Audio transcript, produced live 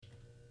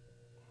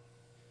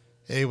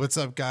Hey, what's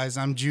up, guys?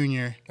 I'm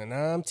Junior. And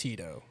I'm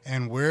Tito.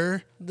 And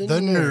we're The the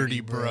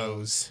Nerdy Nerdy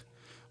Bros.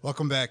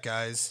 Welcome back,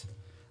 guys.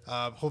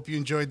 Hope you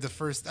enjoyed the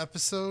first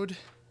episode.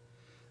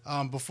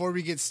 Before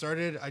we get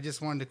started, I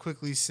just wanted to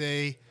quickly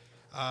say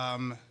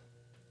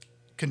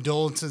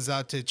condolences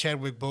out to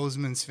Chadwick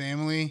Boseman's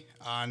family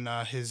on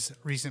his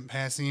recent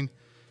passing.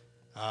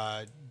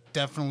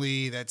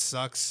 Definitely that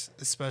sucks,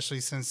 especially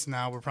since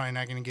now we're probably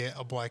not going to get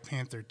a Black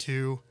Panther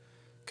 2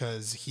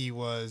 because he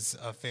was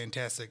a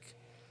fantastic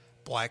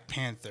Black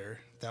Panther.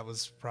 That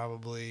was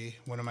probably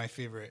one of my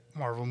favorite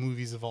Marvel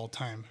movies of all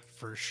time,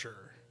 for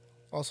sure.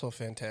 Also a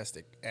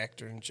fantastic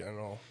actor in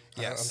general.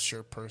 Yes. I'm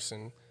sure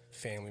person,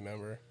 family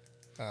member.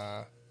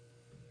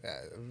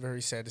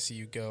 Very sad to see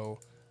you go.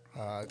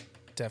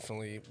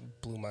 Definitely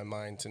blew my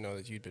mind to know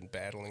that you'd been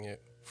battling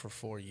it for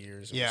 4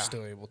 years and were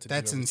still able to do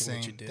everything insane.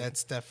 that you did.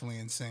 That's definitely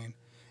insane.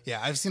 Yeah,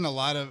 I've seen a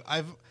lot of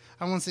I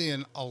won't say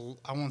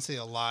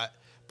a lot,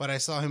 but I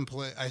saw him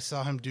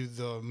do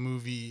the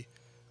movie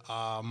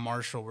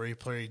Marshall, where he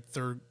played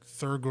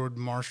Thurgood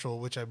Marshall,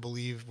 which I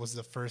believe was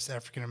the first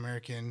African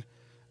American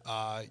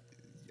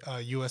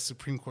U.S.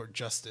 Supreme Court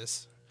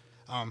justice.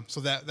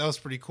 So that was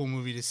a pretty cool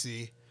movie to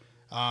see.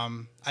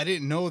 I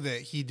didn't know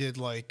that he did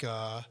like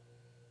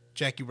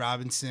Jackie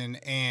Robinson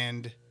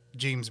and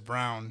James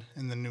Brown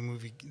in the new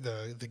movie,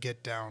 the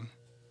Get Down.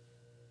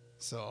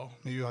 So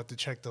maybe we'll have to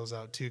check those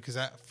out too, because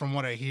from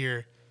what I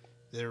hear,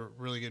 they're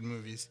really good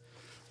movies.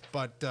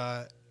 But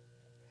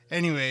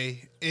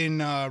anyway, in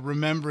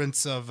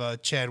remembrance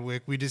of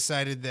Chadwick, we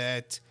decided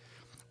that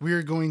we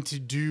are going to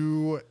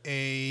do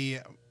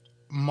a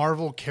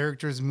Marvel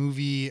characters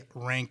movie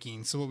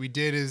ranking. So what we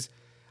did is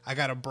I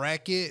got a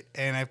bracket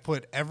and I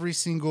put every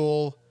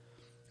single,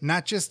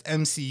 not just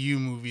MCU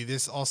movie.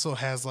 This also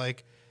has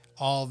like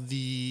all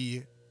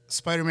the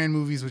Spider-Man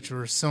movies, which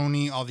were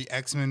Sony, all the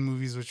X-Men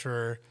movies, which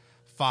were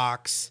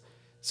Fox.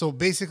 So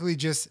basically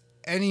just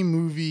any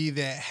movie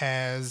that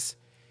has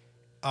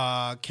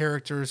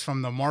characters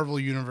from the Marvel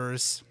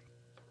universe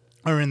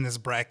are in this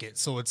bracket.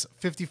 So it's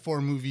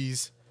 54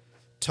 movies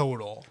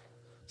total.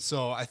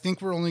 So I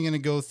think we're only going to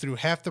go through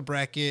half the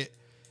bracket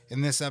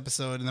in this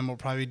episode, and then we'll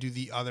probably do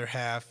the other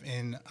half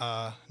in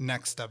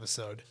next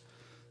episode.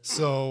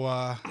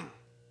 So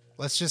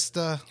let's just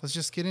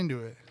get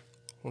into it.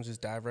 We'll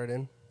just dive right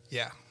in.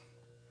 Yeah.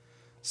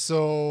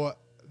 So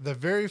the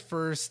very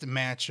first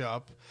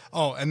matchup.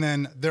 Oh, and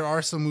then there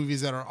are some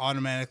movies that are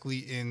automatically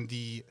in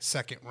the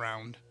second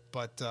round.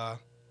 But, well,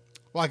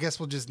 I guess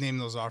we'll just name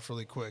those off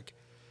really quick.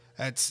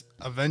 That's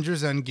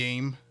Avengers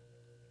Endgame,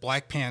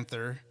 Black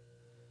Panther,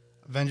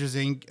 Avengers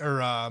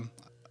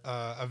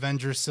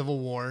Civil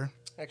War.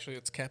 Actually,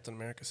 it's Captain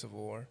America Civil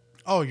War.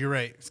 Oh, you're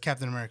right. It's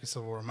Captain America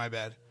Civil War. My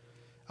bad.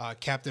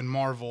 Captain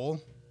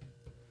Marvel,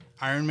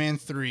 Iron Man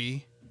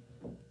 3,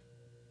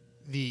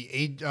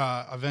 the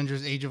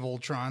Avengers Age of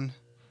Ultron,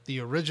 the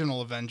original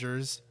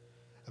Avengers,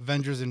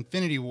 Avengers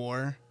Infinity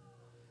War,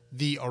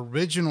 the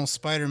original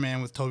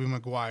Spider-Man with Tobey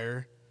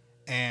Maguire,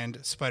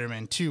 and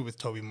Spider-Man 2 with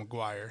Tobey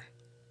Maguire.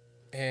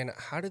 And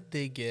how did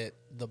they get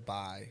the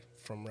bye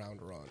from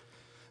round one?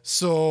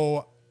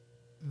 So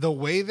the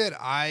way that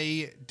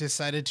I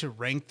decided to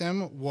rank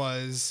them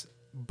was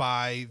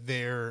by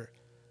their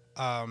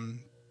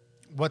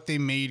what they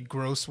made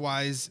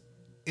gross-wise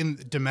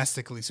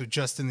domestically, so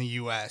just in the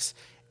U.S.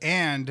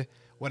 And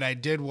what I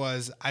did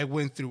was I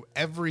went through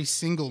every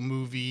single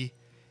movie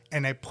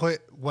and I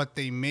put what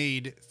they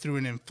made through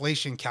an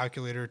inflation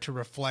calculator to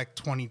reflect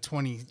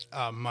 2020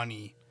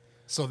 money.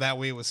 So that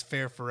way it was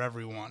fair for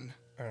everyone.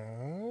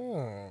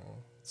 Oh.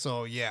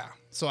 So, yeah.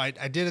 So I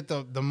did it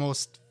the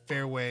most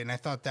fair way, and I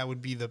thought that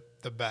would be the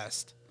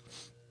best.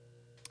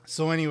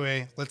 So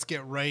anyway, let's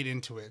get right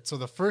into it. So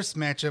the first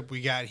matchup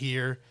we got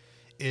here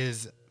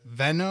is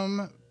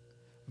Venom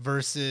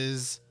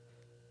versus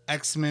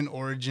X-Men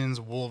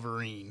Origins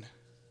Wolverine.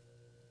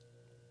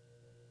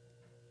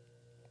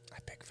 I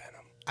pick Venom.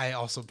 I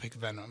also pick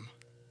Venom.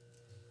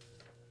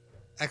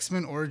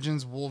 X-Men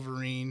Origins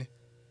Wolverine.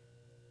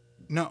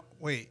 No,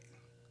 wait.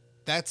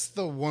 That's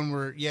the one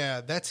where,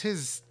 yeah, that's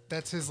his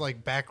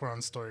like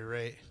background story,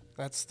 right?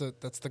 That's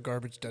the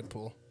garbage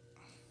Deadpool.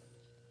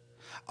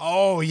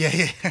 Oh,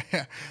 yeah.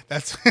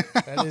 That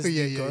is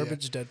the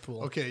garbage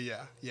Deadpool. Okay,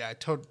 yeah. I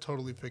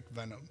totally picked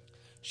Venom.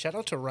 Shout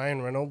out to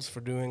Ryan Reynolds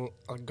for doing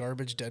a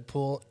garbage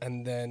Deadpool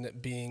and then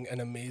being an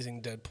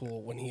amazing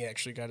Deadpool when he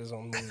actually got his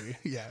own movie.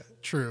 Yeah,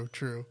 true.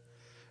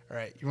 All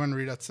right, you want to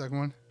read out the second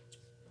one?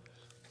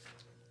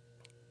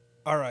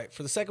 All right,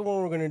 for the second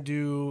one, we're going to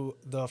do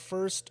the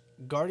first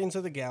Guardians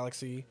of the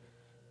Galaxy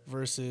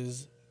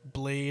versus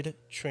Blade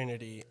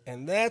Trinity.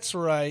 And that's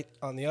right,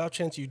 on the off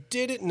chance you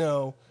didn't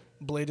know,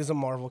 Blade is a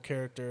Marvel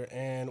character,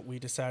 and we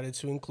decided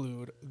to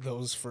include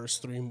those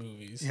first three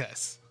movies.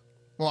 Yes.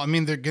 Well, I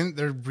mean, they're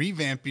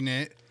revamping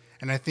it,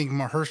 and I think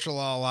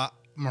Mahershala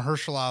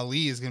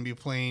Ali is going to be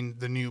playing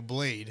the new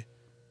Blade.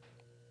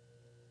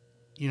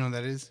 You know who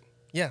that is?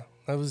 Yeah,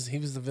 he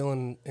was the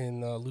villain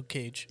in Luke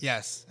Cage.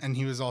 Yes, and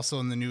he was also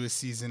in the newest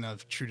season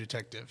of True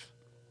Detective.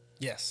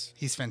 Yes.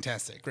 He's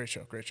fantastic. Great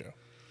show.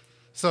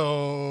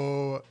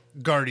 So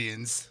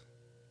Guardians.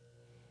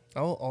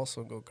 I'll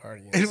also go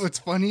Guardians. And what's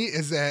funny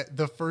is that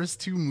the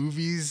first two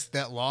movies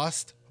that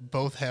lost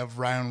both have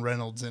Ryan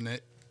Reynolds in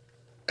it.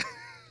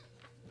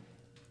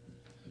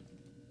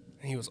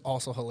 And he was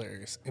also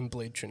hilarious in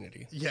Blade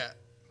Trinity. Yeah,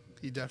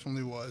 he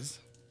definitely was.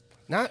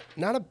 Not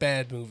a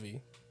bad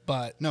movie,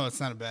 but No, it's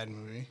not a bad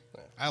movie.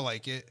 I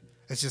like it.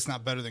 It's just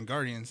not better than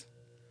Guardians.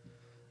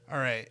 All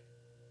right.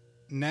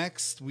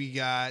 Next, we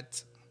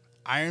got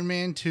Iron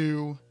Man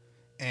 2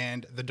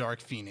 and The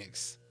Dark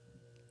Phoenix.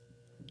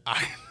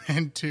 Iron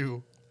Man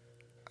 2.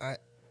 I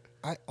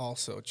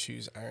also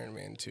choose Iron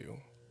Man 2.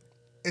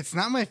 It's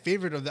not my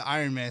favorite of the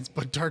Iron Mans,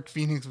 but Dark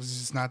Phoenix was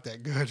just not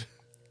that good.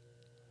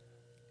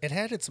 It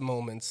had its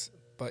moments,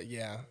 but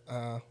yeah.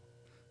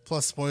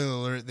 Plus, spoiler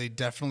alert, they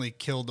definitely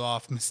killed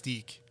off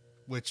Mystique,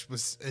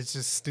 it's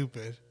just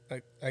stupid.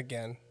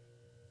 Again.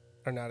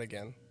 Or not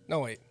again.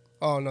 No, wait.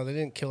 Oh, no, they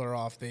didn't kill her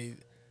off. They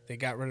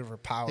got rid of her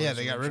powers. Yeah,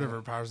 they got rid of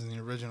her powers in the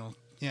original.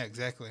 Yeah,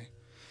 exactly.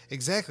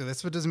 Exactly.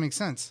 That's what doesn't make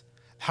sense.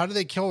 How do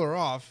they kill her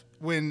off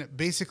when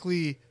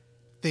basically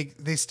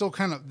they still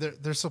kind of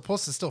they're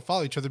supposed to still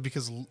follow each other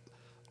because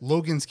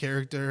Logan's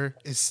character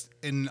is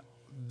in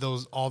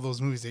all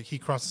those movies that he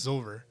crosses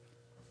over,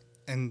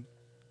 and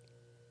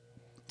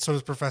so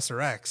does Professor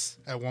X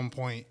at one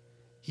point.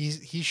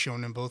 He's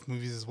shown in both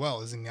movies as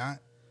well, isn't he not?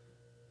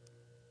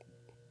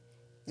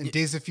 In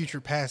Days of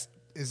Future Past,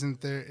 is it?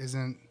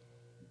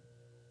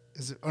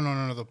 Oh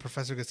no! The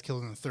professor gets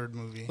killed in the third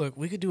movie. Look,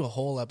 we could do a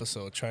whole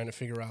episode trying to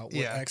figure out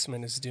what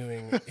X-Men is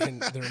doing in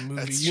their movie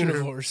That's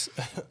universe.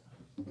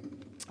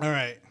 All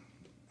right.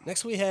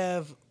 Next, we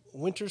have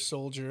Winter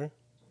Soldier,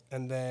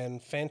 and then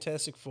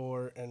Fantastic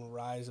Four and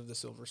Rise of the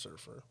Silver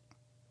Surfer.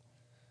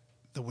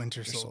 The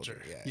Winter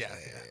Soldier. Yeah.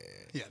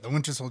 Yeah, the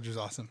Winter Soldier is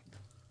awesome.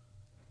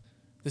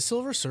 The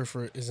Silver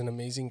Surfer is an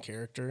amazing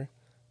character,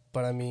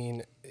 but I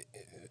mean,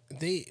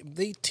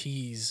 they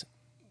tease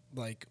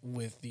like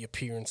with the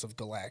appearance of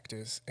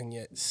Galactus, and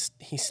yet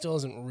he still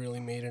hasn't really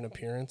made an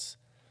appearance.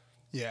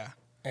 Yeah.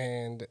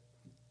 And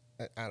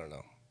I don't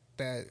know,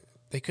 that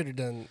they could have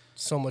done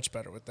so much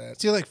better with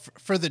that. See, like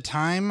for the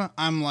time,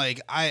 I'm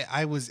like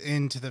I was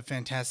into the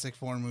Fantastic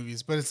Four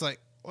movies, but it's like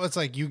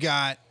you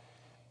got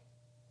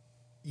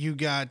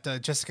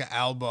Jessica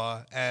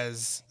Alba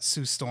as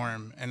Sue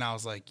Storm, and I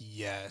was like,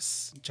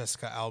 yes,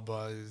 Jessica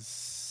Alba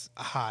is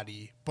a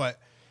hottie, but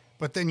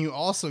then you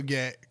also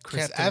get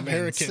Chris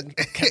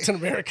Captain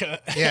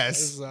America.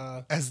 Yes,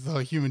 as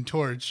the Human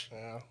Torch.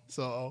 Yeah.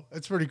 So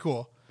it's pretty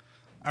cool.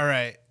 All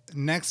right.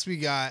 Next, we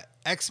got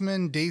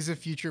X-Men Days of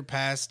Future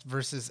Past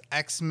versus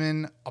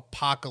X-Men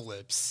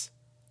Apocalypse.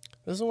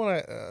 This is one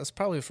it's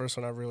probably the first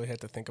one I really had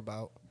to think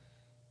about,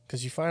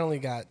 because you finally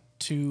got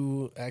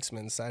two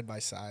X-Men side by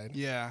side.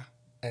 Yeah.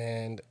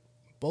 And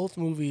both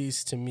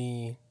movies to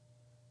me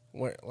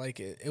were like,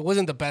 it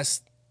wasn't the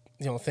best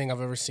thing I've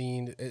ever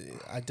seen.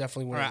 I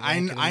definitely wouldn't.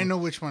 Right. I know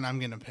which one I'm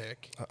gonna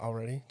pick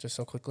already. Just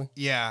so quickly.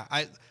 Yeah.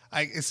 I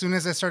as soon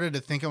as I started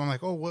to think, I'm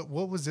like, oh,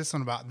 what was this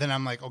one about? Then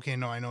I'm like, okay,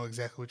 no, I know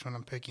exactly which one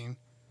I'm picking.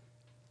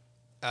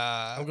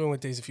 I'm going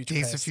with Days of Future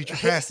Past. Days of Future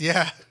Past.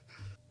 Yeah.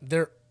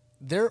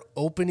 Their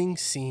opening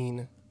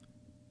scene,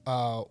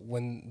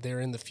 when they're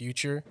in the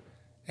future,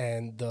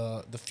 and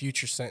the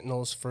future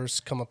Sentinels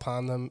first come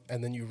upon them,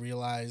 and then you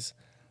realize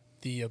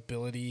the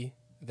ability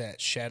that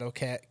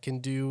Shadowcat can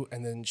do,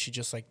 and then she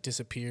just like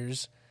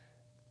disappears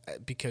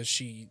because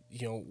she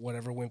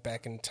whatever went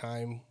back in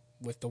time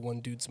with the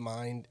one dude's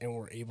mind, and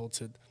we're able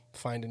to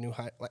find a new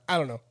high. Like, I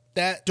don't know.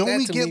 Don't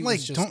we get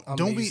like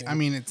don't we? I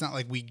mean, it's not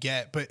like we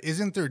get, but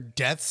isn't there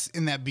deaths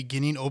in that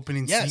beginning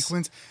opening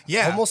sequence?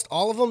 Yeah, almost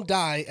all of them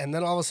die, and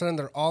then all of a sudden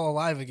they're all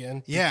alive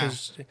again. Yeah,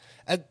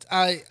 that's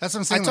what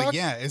I'm saying.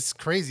 It's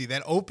crazy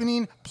that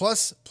opening.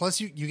 Plus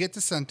you get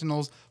the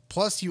Sentinels.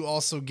 Plus you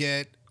also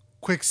get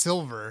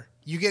Quicksilver.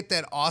 You get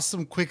that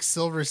awesome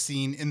Quicksilver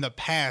scene in the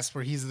past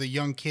where he's the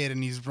young kid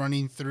and he's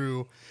running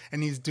through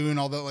and he's doing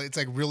all that. It's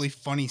like really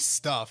funny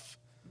stuff.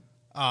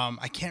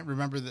 I can't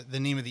remember the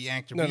name of the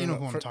actor, but you know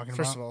who I'm talking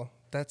about. First of all,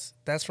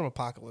 that's from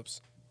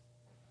Apocalypse.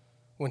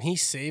 When he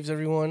saves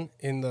everyone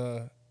in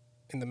the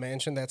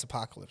mansion, that's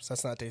Apocalypse.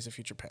 That's not Days of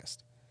Future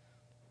Past.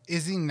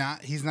 Is he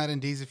not? He's not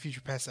in Days of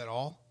Future Past at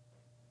all?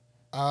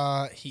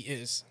 He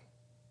is.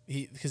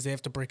 Because they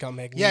have to break out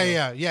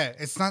Magneto. Yeah.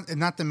 It's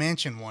not the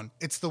mansion one.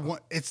 It's the one.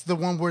 It's the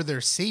one where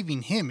they're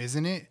saving him,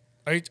 isn't it?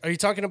 Are you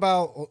talking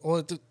about?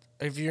 Well,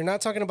 if you're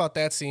not talking about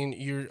that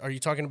scene, are you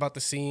talking about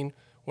the scene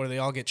where they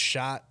all get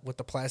shot with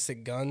the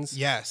plastic guns?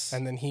 Yes.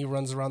 And then he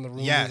runs around the room.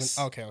 Yes.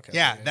 Okay.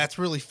 Yeah, that's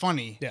really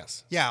funny.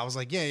 Yes. Yeah, I was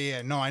like,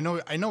 yeah. No, I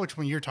know which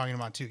one you're talking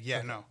about too. Yeah,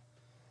 okay. No.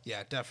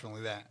 Yeah,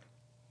 definitely that.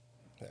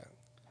 Yeah.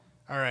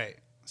 All right.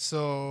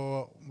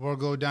 So we'll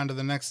go down to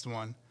the next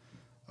one.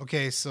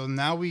 Okay, so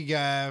now we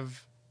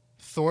have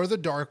Thor: The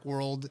Dark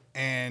World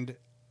and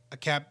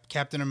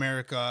Captain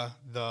America: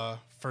 The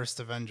First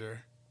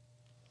Avenger.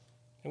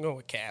 I'm going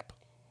with Cap.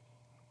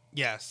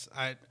 Yes,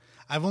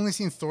 I've only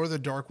seen Thor: The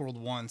Dark World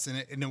once, and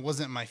it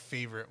wasn't my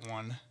favorite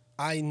one.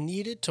 I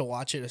needed to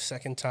watch it a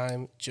second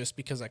time just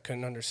because I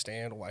couldn't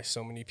understand why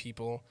so many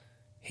people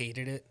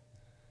hated it.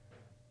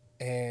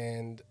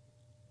 And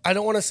I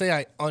don't want to say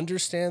I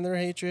understand their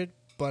hatred,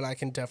 but I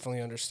can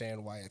definitely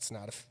understand why it's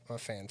not a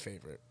fan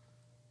favorite.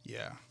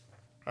 Yeah.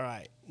 All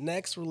right.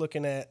 Next, we're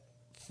looking at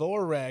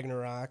Thor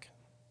Ragnarok.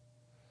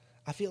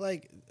 I feel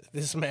like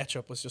this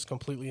matchup was just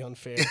completely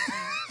unfair.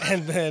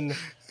 And then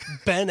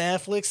Ben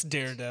Affleck's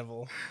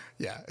Daredevil.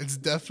 Yeah, it's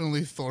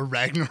definitely Thor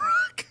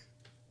Ragnarok.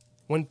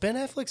 When Ben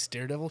Affleck's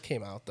Daredevil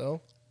came out,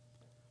 though,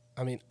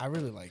 I mean, I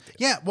really liked it.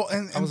 Yeah, well,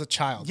 and I was a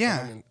child. Yeah,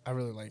 but I mean, I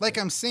really liked it. like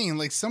I'm saying,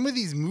 like some of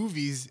these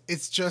movies,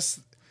 it's just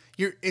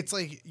it's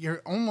like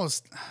you're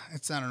almost,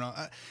 it's I don't know.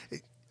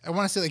 I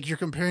want to say like you're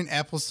comparing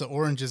apples to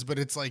oranges, but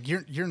it's like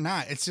you're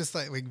not. It's just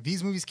like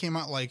these movies came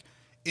out like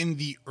in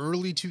the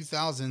early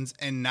 2000s,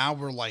 and now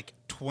we're like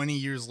 20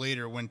 years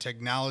later when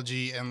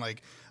technology and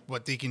like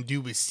what they can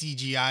do with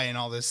CGI and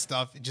all this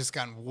stuff, it just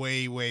gotten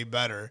way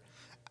better.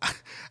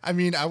 I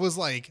mean, I was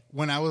like,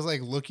 when I was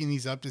like looking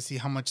these up to see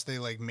how much they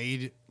like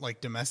made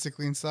like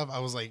domestically and stuff, I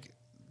was like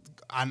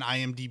on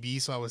IMDb,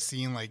 so I was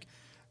seeing like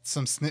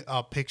some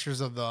pictures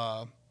of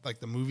the like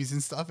the movies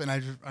and stuff, and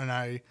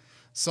I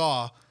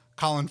saw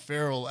Colin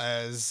Farrell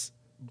as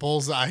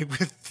Bullseye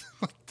with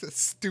like, the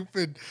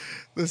stupid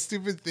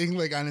thing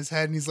like on his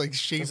head, and he's like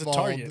shaved It was a bald.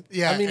 target.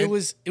 Yeah, I mean, it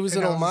was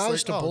an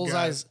homage to oh,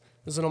 Bullseye's. God.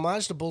 It was an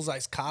homage to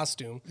Bullseye's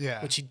costume.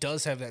 Yeah. Which he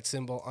does have that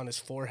symbol on his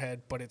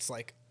forehead, but it's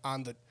like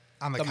on the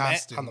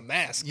costume, on the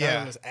mask, yeah, not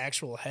on his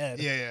actual head.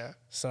 Yeah.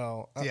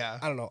 So Yeah.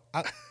 I don't know.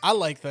 I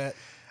like that.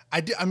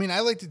 I mean, I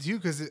liked it too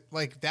because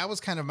like that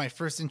was kind of my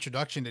first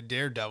introduction to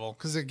Daredevil.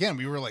 Because again,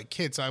 we were like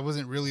kids, so I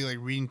wasn't really like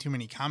reading too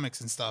many comics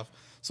and stuff.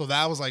 So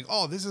that was like,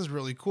 oh, this is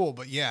really cool.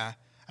 But yeah,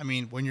 I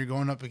mean, when you're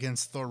going up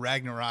against Thor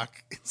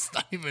Ragnarok, it's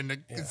not even a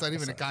contest. It's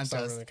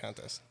not really a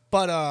contest.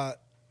 But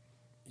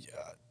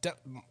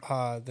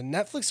the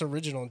Netflix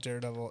original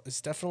Daredevil is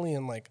definitely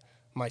in like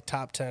my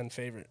top 10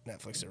 favorite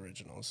Netflix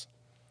originals.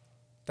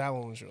 That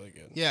one was really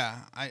good. Yeah,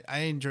 I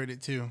enjoyed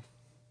it too.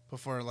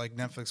 Before like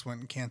Netflix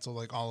went and canceled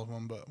like all of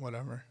them, but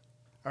whatever.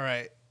 All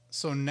right,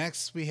 so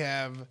next we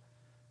have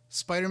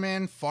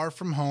Spider-Man: Far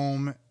From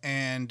Home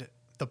and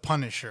The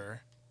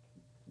Punisher.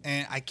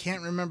 And I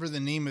can't remember the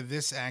name of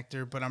this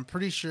actor, but I'm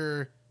pretty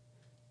sure,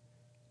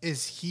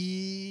 is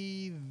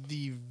he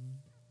the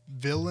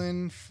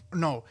villain?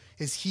 No,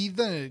 is he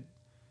the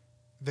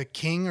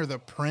king or the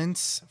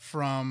prince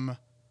from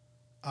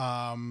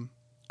A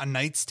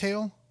Knight's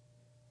Tale?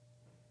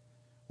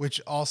 Which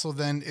also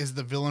then is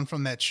the villain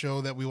from that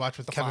show that we watched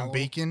with Kevin Following.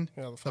 Bacon.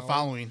 Yeah, The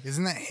Following.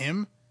 Isn't that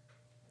him?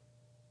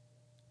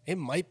 It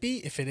might be.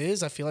 If it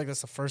is, I feel like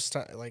that's the first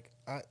time. Like,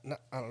 I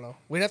don't know.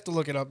 We'd have to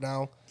look it up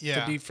now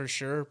to be for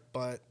sure.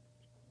 But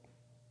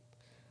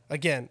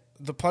again,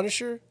 The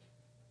Punisher,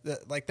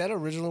 that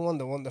original one,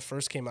 the one that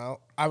first came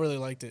out, I really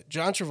liked it.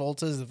 John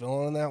Travolta is the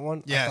villain in that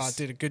one. Yes. I thought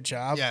did a good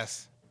job.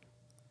 Yes.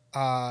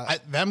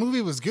 That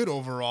movie was good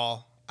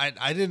overall.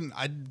 I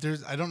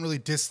don't really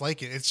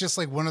dislike it. It's just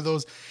like one of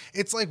those.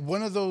 It's like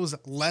one of those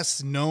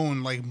less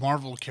known like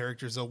Marvel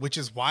characters though, which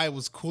is why it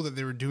was cool that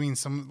they were doing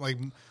some like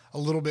a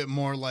little bit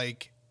more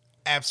like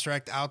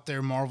abstract out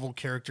there Marvel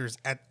characters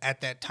at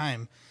that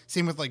time.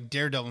 Same with like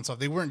Daredevil and stuff.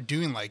 They weren't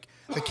doing like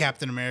the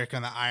Captain America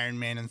and the Iron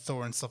Man and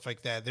Thor and stuff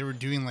like that. They were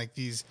doing like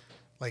these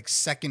like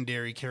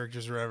secondary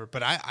characters or whatever.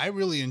 But I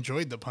really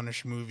enjoyed the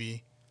Punisher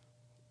movie.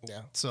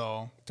 Yeah.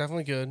 So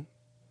Definitely good.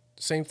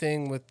 Same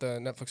thing with the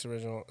Netflix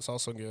original. It's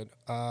also good.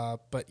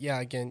 But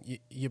yeah, again,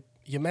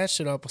 you matched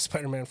it up with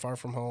Spider-Man: Far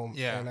From Home.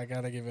 Yeah. And I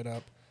gotta give it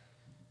up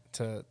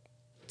to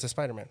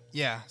Spider-Man.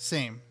 yeah,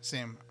 same.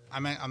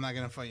 I'm not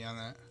gonna fight you on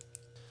that.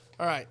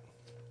 All right.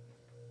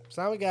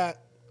 So now we got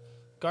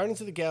Guardians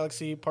of the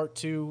Galaxy Part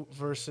 2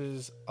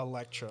 versus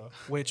Elektra,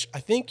 which I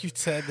think you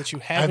said that you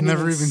haven't. I've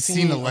never even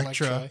seen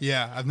Elektra. Elektra.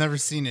 Yeah, I've never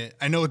seen it.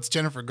 I know it's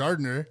Jennifer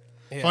Gardner.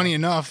 Yeah. Funny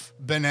enough,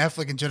 Ben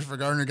Affleck and Jennifer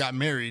Gardner got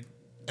married,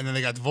 and then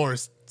they got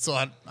divorced. So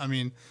I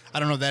mean, I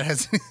don't know if that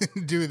has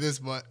anything to do with this,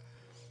 but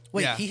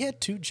Wait, yeah. he had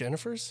two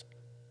Jennifers?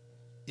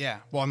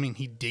 Yeah. Well, I mean,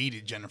 he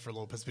dated Jennifer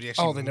Lopez, but he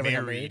actually they never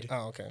got married married?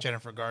 Oh, okay.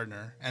 Jennifer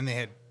Gardner, and they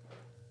had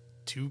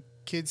 2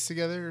 kids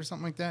together or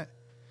something like that.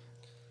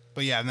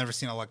 But yeah, I've never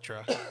seen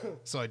Elektra,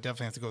 so I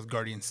definitely have to go with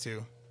Guardians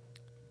 2.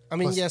 I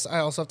mean, Plus- yes, I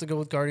also have to go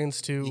with Guardians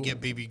 2. You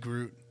get Baby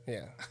Groot.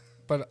 Yeah.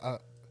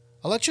 But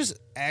Elektra's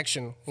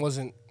action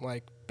wasn't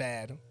like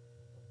bad.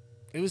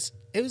 It was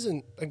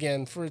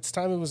again, for its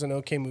time, it was an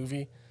okay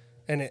movie,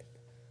 and it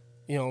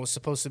was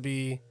supposed to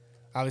be,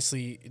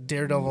 obviously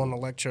Daredevil and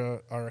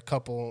Elektra are a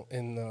couple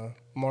in the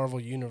Marvel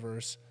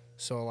universe,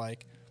 so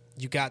like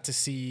you got to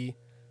see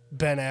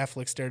Ben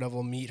Affleck's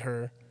Daredevil meet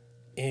her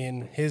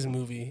in his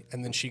movie,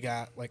 and then she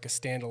got like a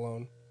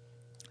standalone.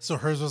 So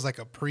hers was like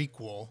a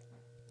prequel.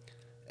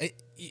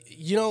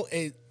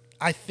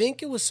 I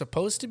think it was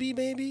supposed to be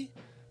maybe,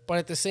 but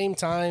at the same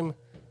time,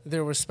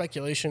 there was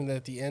speculation that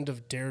at the end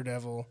of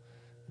Daredevil,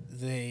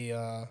 he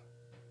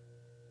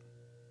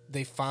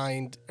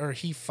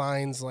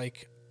finds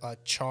like a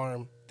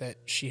charm that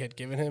she had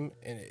given him,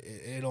 and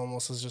it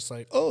almost was just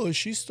like, oh, is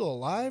she still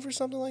alive or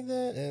something like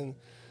that? And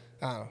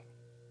I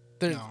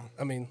don't know.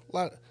 I mean,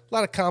 a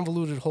lot of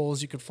convoluted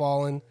holes you could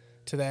fall in.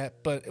 to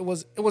that, but it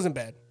wasn't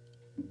bad.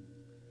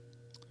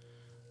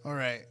 All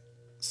right.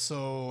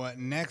 So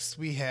next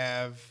we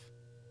have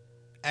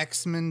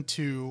X-Men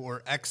 2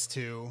 or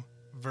X2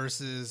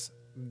 versus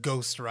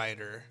Ghost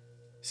Rider.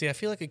 See, I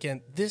feel like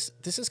again this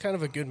is kind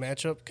of a good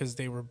matchup because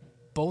they were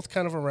both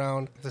kind of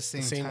around The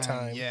same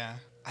time. Yeah.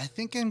 I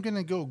think I'm going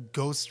to go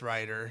Ghost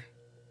Rider.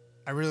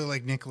 I really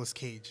like Nicolas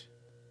Cage.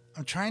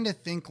 I'm trying to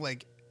think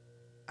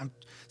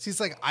it's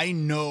like I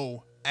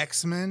know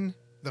X-Men,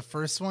 the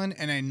first one,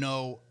 and I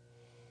know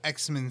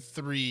X-Men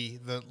 3,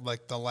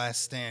 the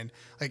Last Stand.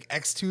 Like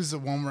X2 is the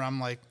one where I'm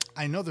like,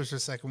 I know there's a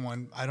second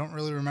one. I don't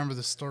really remember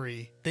the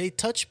story. They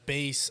touch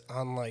base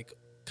on like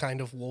kind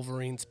of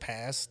Wolverine's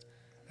past,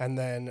 and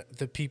then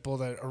the people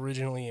that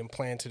originally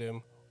implanted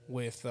him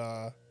with.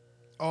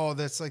 Oh,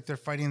 that's like they're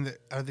fighting.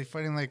 Are they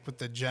fighting like with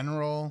the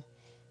general?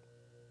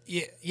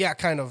 Yeah,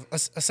 kind of.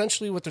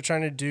 Essentially, what they're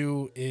trying to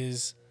do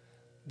is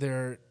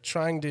they're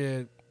trying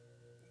to.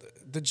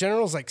 The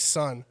general's like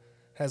son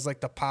has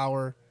like the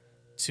power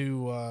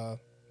to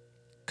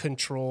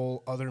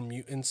control other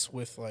mutants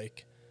with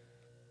like.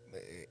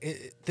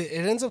 It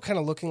ends up kind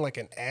of looking like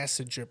an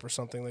acid drip or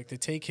something. Like they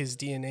take his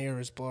DNA or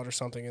his blood or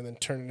something and then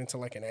turn it into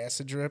like an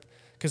acid drip.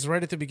 Because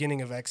right at the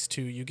beginning of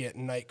X2, you get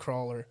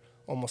Nightcrawler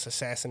almost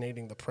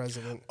assassinating the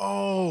president.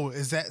 Oh,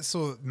 is that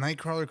so?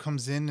 Nightcrawler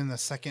comes in the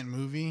second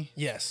movie.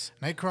 Yes,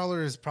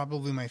 Nightcrawler is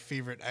probably my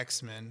favorite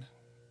X-Men.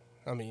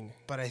 I mean,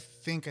 But I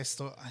think I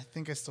still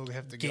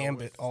have to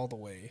Gambit go all the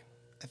way.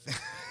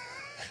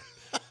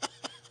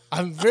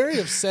 I'm very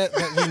upset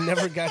that we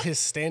never got his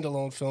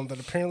standalone film that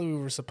apparently we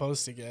were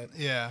supposed to get.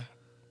 Yeah.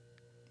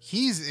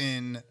 He's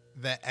in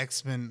the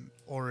X-Men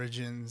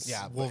Origins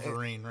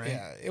Wolverine, right?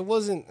 Yeah, it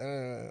wasn't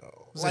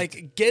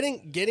like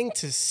getting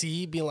to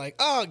see, being like,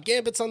 oh,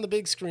 Gambit's on the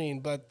big screen,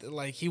 but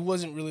like he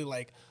wasn't really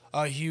like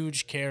a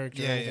huge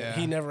character. Yeah.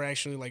 He never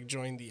actually like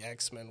joined the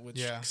X-Men,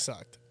 which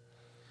sucked.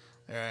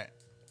 All right.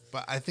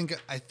 But I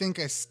think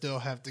I still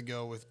have to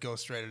go with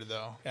Ghost Rider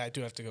though. Yeah, I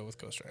do have to go with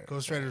Ghost Rider.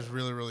 Ghost Rider is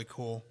really, really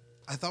cool.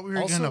 I thought we were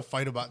going to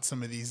fight about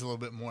some of these a little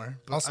bit more,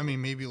 but Also- I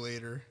mean, maybe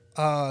later.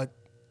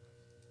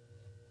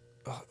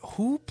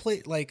 Who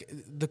played like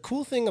the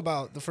cool thing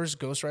about the first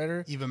Ghost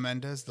Rider? Eva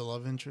Mendes, the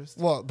love interest.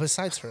 Well,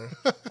 besides her,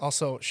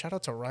 also shout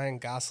out to Ryan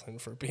Gosling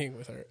for being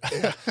with her.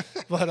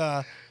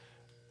 But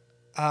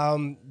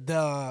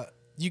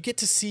you get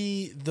to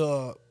see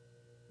the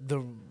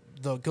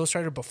Ghost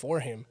Rider before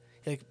him,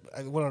 like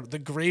the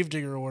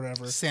Gravedigger or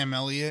whatever. Sam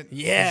Elliott.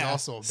 Yeah, He's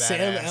also a badass.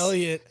 Sam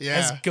Elliott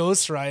as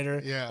Ghost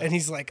Rider. Yeah. And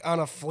he's like on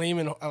a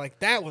flaming, like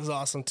that was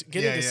awesome.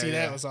 Getting to see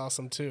that yeah. was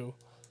awesome too.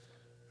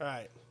 All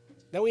right,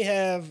 then we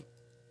have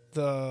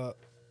the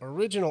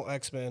original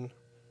X-Men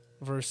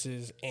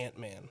versus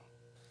Ant-Man.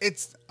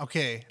 It's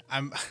okay.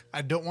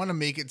 I don't want to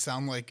make it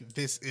sound like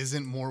this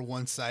isn't more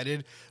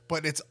one-sided,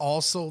 but it's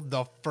also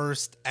the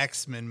first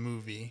X-Men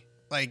movie.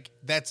 Like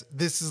this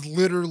is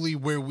literally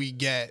where we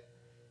get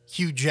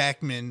Hugh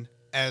Jackman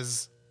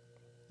as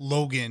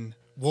Logan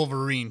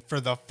Wolverine for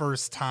the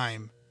first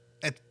time.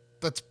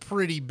 That's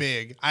pretty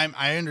big.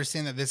 I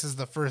understand that this is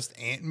the first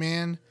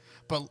Ant-Man,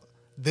 but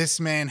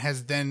this man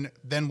has then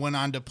went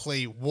on to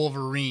play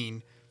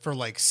Wolverine for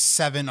like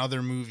 7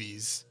 other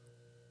movies.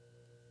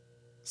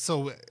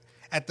 So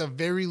at the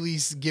very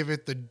least, give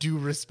it the due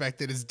respect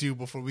that is due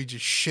before we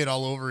just shit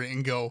all over it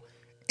and go,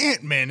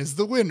 Ant-Man is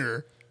the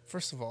winner.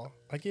 First of all,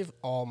 I give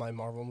all my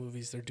Marvel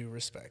movies their due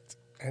respect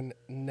and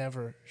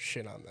never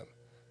shit on them.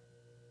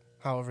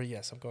 However,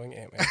 yes, I'm going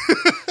Ant-Man.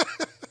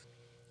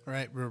 All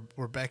right,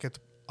 we're back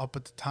up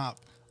at the top.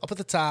 Up at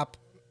the top,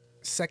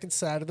 second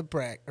side of the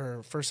bracket,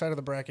 or first side of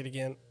the bracket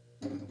again.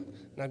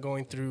 Now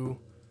going through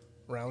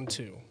round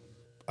 2.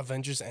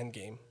 Avengers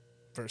Endgame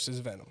versus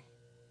Venom.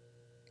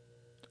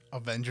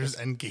 Avengers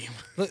Endgame.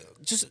 Look,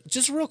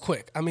 just real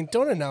quick. I mean,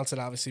 don't announce it,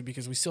 obviously,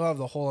 because we still have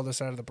the whole other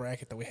side of the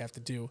bracket that we have to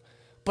do.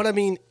 But, I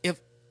mean,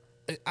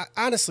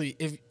 honestly,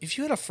 if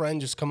you had a friend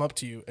just come up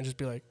to you and just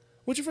be like,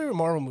 what's your favorite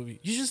Marvel movie?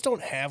 You just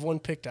don't have one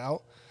picked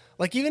out.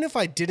 Like, even if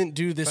I didn't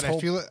do this but I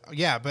feel it,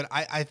 yeah, but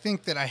I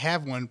think that I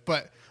have one.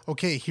 But,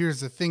 okay, here's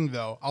the thing,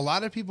 though. A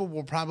lot of people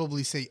will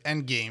probably say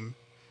Endgame,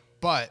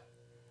 but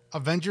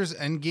Avengers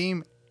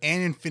Endgame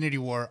and Infinity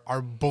War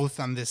are both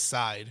on this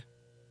side.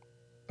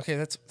 Okay,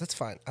 that's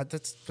fine. But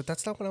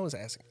that's not what I was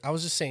asking. I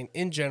was just saying,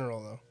 in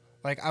general, though.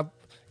 Like,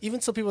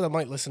 even some people that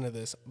might listen to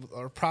this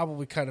are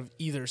probably kind of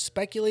either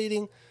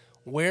speculating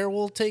where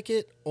we'll take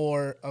it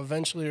or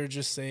eventually are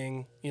just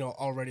saying,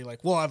 already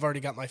like, well, I've already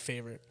got my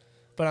favorite.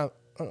 But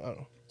I don't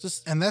know.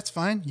 And that's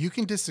fine. You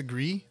can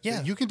disagree.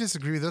 Yeah. You can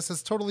disagree with us.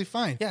 That's totally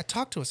fine. Yeah,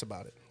 talk to us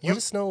about it. Let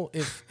us know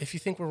if you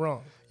think we're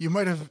wrong. You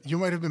might have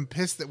been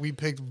pissed that we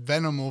picked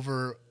Venom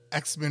over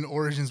X-Men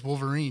Origins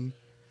Wolverine.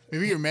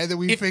 Maybe you're mad that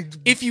we picked...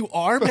 If you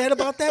are mad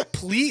about that,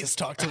 please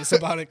talk to us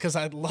about it, because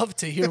I'd love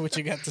to hear what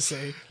you got to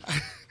say.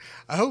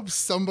 I hope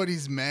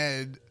somebody's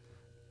mad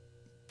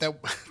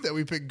that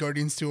we picked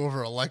Guardians 2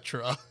 over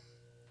Elektra.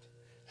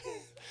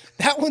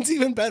 That one's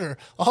even better.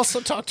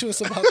 Also talk to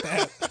us about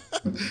that.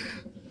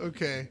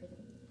 Okay.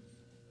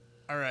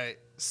 All right.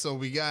 So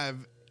we got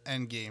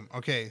Endgame.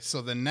 Okay,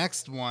 so the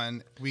next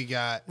one we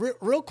got.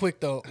 Real quick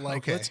though, like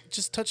Okay. let's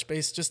just touch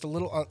base just a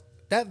little on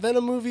that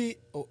Venom movie.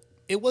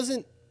 It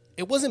wasn't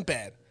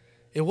bad.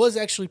 It was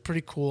actually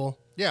pretty cool.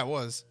 Yeah, it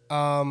was.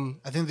 I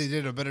think they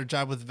did a better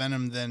job with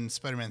Venom than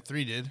Spider-Man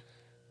 3 did.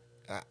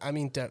 I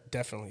mean,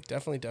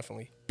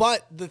 definitely.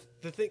 But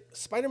the thing,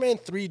 Spider-Man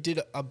 3 did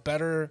a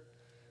better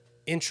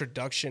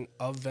introduction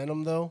of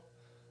Venom, though.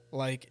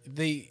 Like,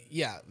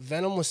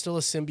 Venom was still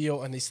a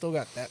symbiote, and they still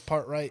got that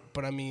part right.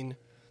 But, I mean,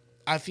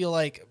 I feel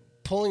like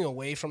pulling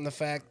away from the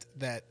fact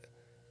that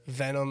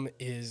Venom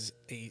is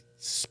a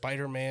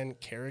Spider-Man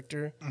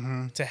character,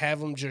 to have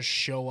him just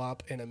show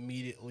up and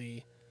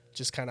immediately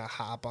just kind of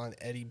hop on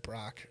Eddie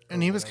Brock.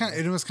 And it was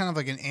kind of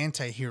like an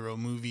anti-hero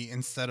movie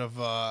instead of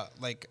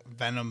like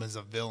Venom as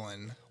a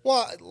villain.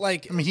 Well,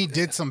 like, I mean, he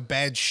did some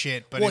bad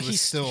shit, but it was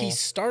still. He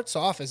starts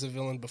off as a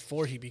villain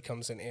before he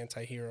becomes an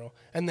anti-hero,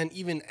 and then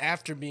even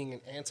after being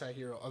an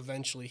anti-hero,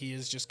 eventually he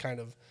is just kind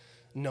of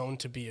known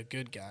to be a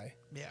good guy.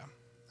 Yeah,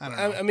 I don't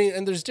know. I mean,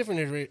 and there's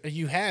different.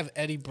 You have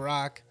Eddie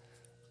Brock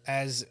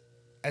as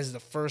the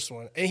first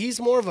one, and he's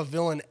more of a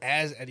villain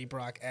as Eddie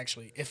Brock.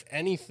 Actually, if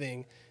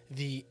anything,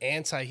 the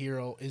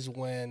anti-hero is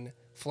when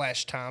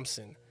Flash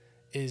Thompson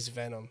is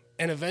Venom,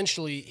 and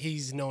eventually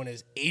he's known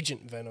as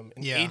Agent Venom,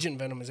 and Agent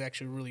Venom is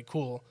actually really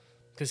cool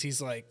because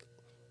he's like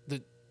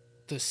the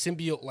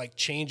symbiote like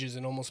changes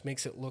and almost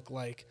makes it look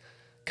like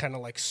kind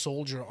of like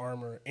soldier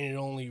armor, and it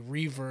only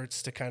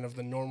reverts to kind of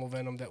the normal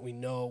Venom that we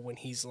know when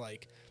he's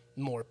like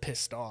more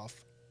pissed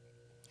off.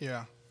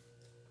 Yeah,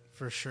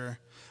 for sure.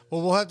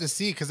 Well, we'll have to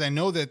see because I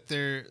know that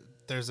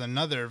there's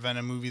another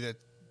Venom movie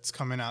that's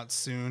coming out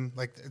soon.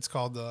 Like it's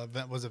called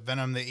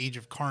Venom: The Age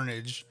of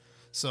Carnage.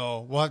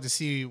 So we'll have to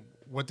see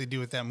what they do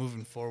with that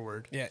moving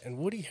forward. Yeah, and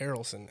Woody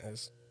Harrelson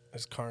as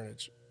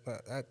Carnage.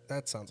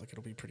 That sounds like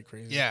it'll be pretty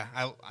crazy. Yeah,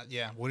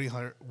 Woody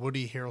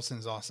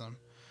Harrelson's awesome.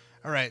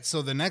 All right,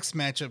 so the next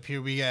matchup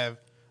here we have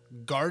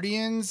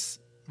Guardians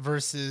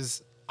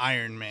versus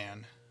Iron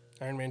Man.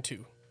 Iron Man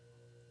 2.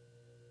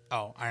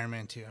 Oh, Iron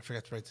Man 2. I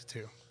forgot to write the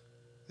 2.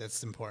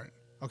 That's important.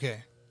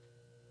 Okay.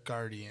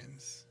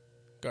 Guardians.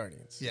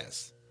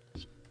 Yes.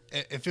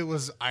 If it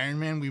was Iron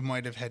Man, we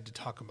might have had to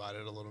talk about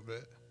it a little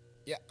bit.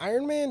 Yeah,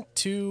 Iron Man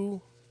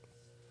 2.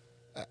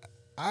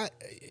 I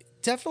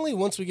definitely,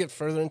 once we get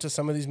further into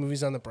some of these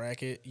movies on the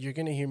bracket, you're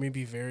going to hear me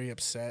be very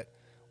upset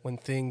when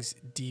things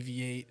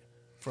deviate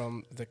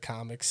from the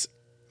comics.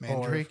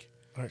 Mandrake?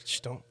 Or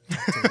don't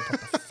talk to me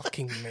about the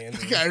fucking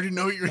Mandrake. I already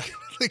know what you're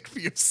going to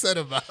be upset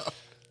about.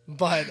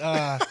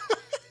 But,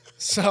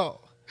 so,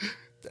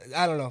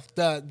 I don't know.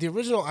 The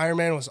original Iron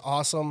Man was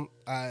awesome.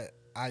 I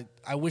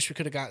wish we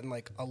could have gotten,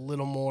 like, a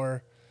little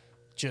more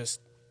just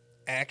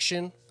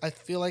action, I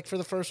feel like, for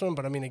the first one.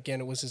 But, I mean,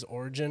 again, it was his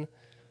origin.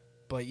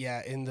 But,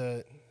 yeah, in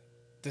the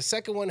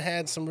second one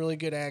had some really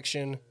good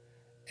action.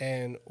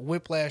 And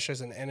Whiplash as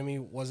an enemy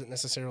wasn't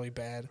necessarily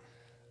bad.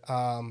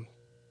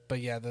 But,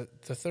 yeah,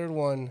 the third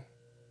one...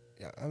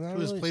 Yeah, it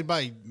was played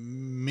by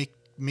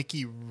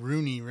Mickey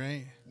Rooney,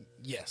 right?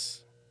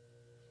 Yes.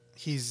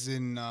 He's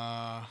in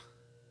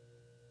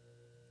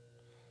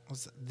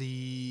what's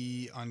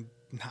the I was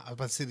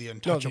about to say the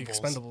Untouchables. No, the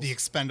Expendables. The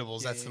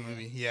Expendables, that's yeah. the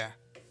movie. Yeah.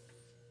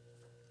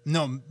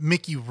 No,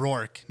 Mickey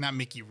Rourke, not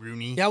Mickey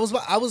Rooney. Yeah,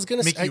 I was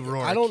gonna Mickey say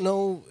Rourke. I don't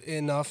know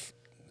enough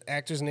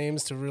actors'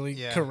 names to really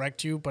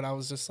correct you, but I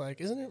was just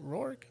like, isn't it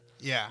Rourke?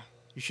 Yeah.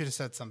 You should have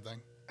said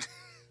something.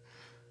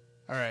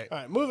 All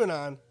right, moving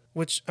on.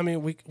 Which, I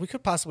mean, we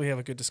could possibly have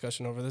a good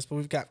discussion over this, but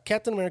we've got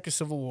Captain America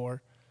Civil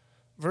War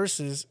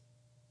versus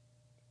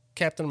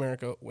Captain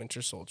America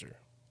Winter Soldier.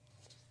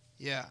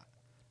 Yeah.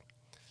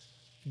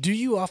 Do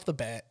you off the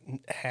bat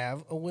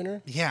have a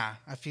winner? Yeah,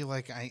 I feel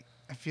like you.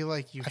 I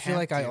feel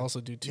like I also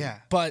do too. Yeah,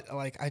 but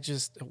like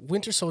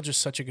Winter Soldier's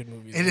such a good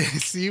movie. It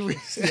is. See,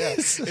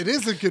 yes, it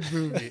is a good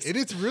movie. It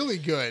is really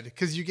good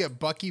because you get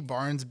Bucky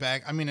Barnes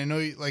back. I mean, I know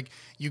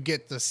you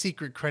get the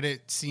secret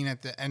credit scene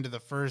at the end of the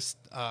first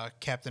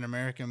Captain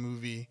America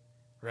movie,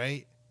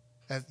 right?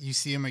 You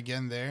see him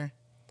again there.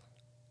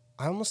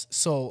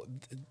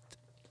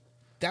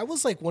 That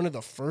was like one of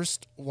the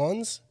first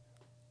ones,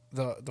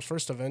 the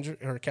first Avenger,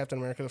 or Captain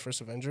America, the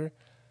first Avenger.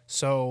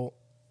 So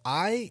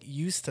I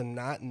used to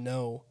not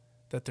know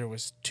that there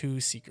was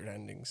 2 secret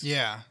endings.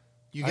 Yeah.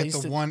 You get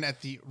the one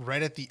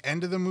right at the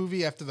end of the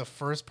movie after the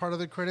first part of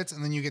the credits,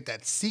 and then you get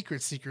that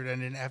secret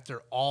ending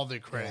after all the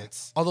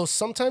credits. Yeah. Although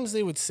sometimes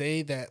they would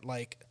say that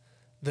like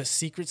the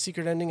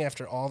secret ending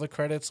after all the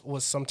credits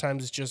was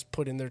sometimes just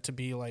put in there to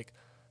be like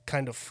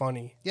kind of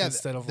funny. Yeah,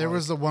 instead of there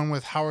was the one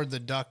with Howard the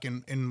Duck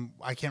in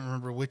I can't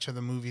remember which of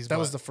the movies. That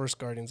was the first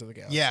Guardians of the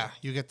Galaxy. Yeah,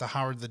 you get the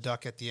Howard the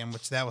Duck at the end,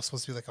 which that was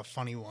supposed to be like a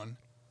funny one.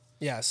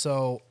 Yeah,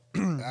 so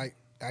I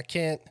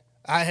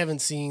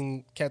haven't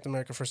seen Captain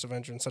America First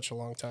Avenger in such a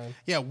long time.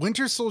 Yeah,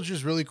 Winter Soldier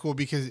is really cool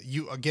because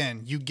you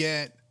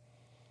get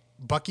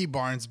Bucky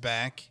Barnes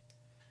back.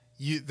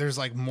 There's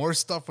like more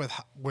stuff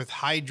with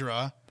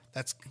Hydra.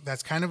 That's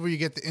kind of where you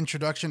get the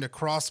introduction to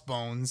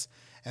Crossbones,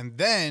 and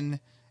then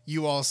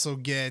you also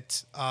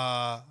get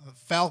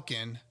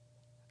Falcon,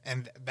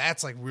 and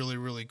that's like really,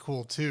 really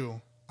cool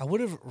too. I would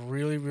have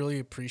really, really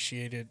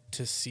appreciated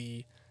to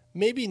see,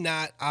 maybe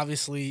not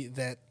obviously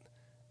that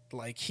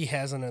like he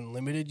has an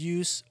unlimited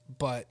use,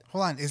 but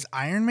Hold on, is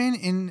Iron Man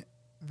in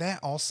that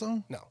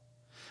also? no.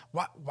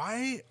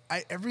 Why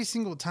every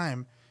single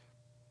time?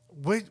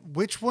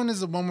 Which one is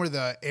the one where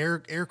the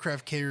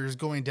aircraft carrier is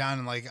going down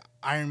and like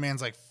Iron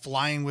Man's like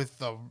flying with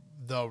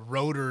the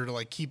rotor to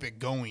like keep it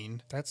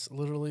going? That's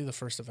literally the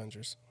first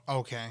Avengers.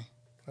 Okay.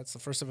 That's the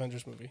first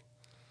Avengers movie.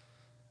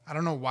 I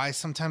don't know why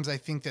sometimes I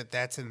think that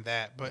that's in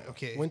that, but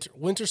okay.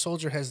 Winter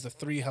Soldier has the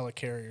 3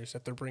 helicarriers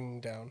that they're bringing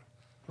down.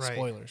 Right.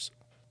 Spoilers.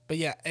 But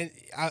yeah, and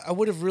I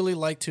would have really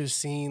liked to have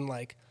seen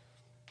like,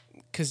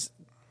 because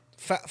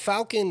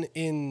Falcon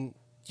in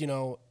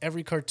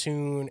every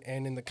cartoon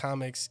and in the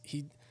comics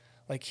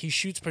he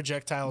shoots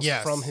projectiles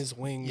Yes. from his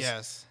wings.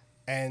 Yes.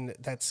 And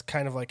that's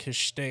kind of like his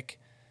shtick.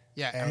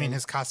 Yeah, I mean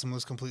his costume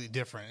was completely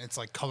different. It's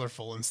like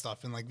colorful and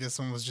stuff, and like this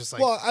one was just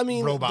like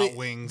robot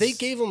wings. They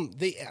gave him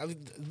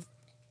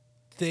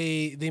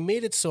they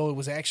made it so it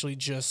was actually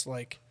just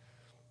like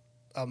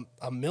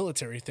a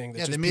military thing. That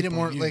yeah, just they made it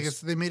more use. like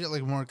they made it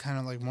like more kind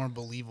of like more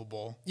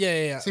believable.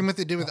 Yeah. Same what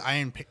they did with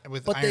Iron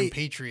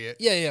Patriot.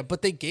 Yeah,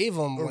 but they gave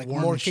him like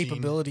War more Machine.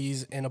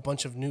 capabilities and a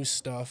bunch of new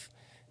stuff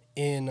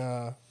in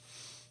the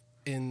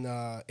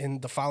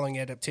following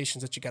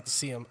adaptations that you got to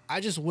see him.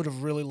 I just would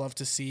have really loved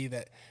to see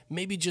that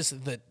maybe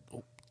just the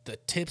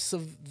tips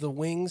of the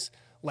wings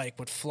like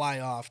would fly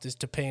off just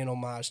to pay an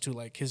homage to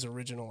like his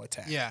original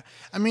attack. Yeah,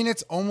 I mean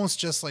it's almost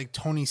just like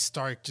Tony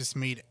Stark just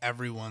made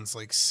everyone's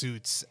like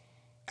suits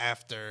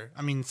after.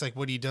 I mean it's like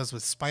what he does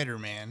with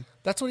Spider-Man.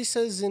 That's what he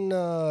says in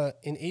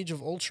Age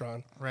of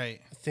Ultron.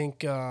 Right. I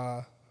think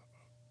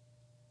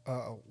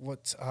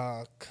what's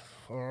the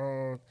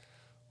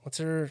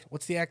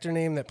actor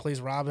name that plays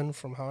Robin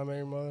from How I Met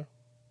Your Mother?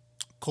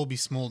 Colby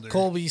Smolder.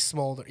 Colby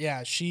Smolder.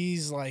 Yeah,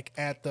 she's like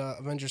at the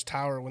Avengers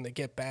Tower when they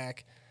get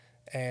back,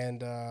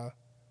 and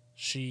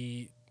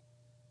she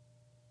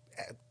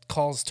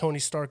calls Tony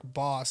Stark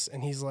boss,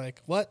 and he's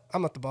like, "What?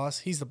 I'm not the boss.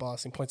 He's the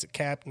boss." And he points at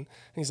Cap, and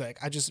he's like,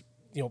 "I just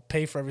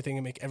pay for everything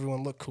and make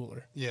everyone look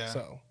cooler." Yeah.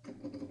 So.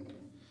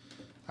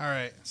 All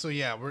right. So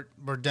yeah,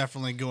 we're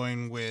definitely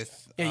going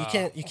with.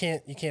 Yeah, you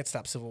can't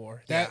stop Civil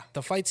War. Yeah.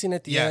 The fight scene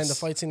at the Yes. end, the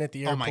fight scene at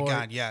the Oh airport. my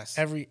God, yes.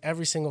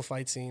 Every single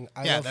fight scene.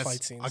 I love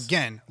fight scenes.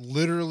 Again,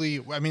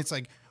 literally, I mean, it's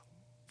like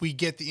we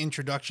get the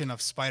introduction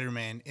of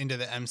Spider-Man into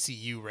the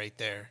MCU right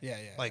there. Yeah.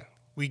 Like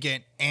we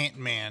get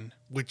Ant-Man,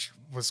 which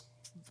was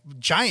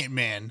Giant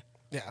Man.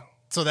 Yeah.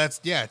 So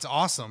it's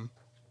awesome.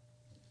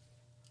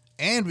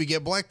 And we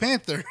get Black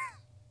Panther.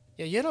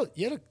 Yeah,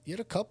 you had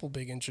a couple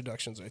big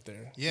introductions right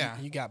there. Yeah.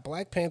 You got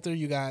Black Panther,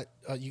 you got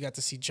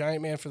to see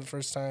Giant Man for the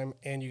first time,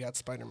 and you got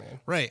Spider-Man.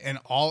 Right.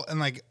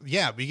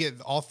 We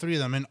get all 3 of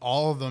them, and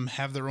all of them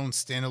have their own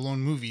standalone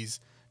movies.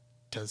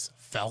 Does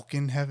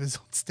Falcon have his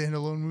own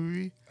standalone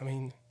movie? I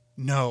mean,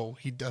 no,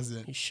 he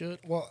doesn't. he should.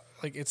 Well,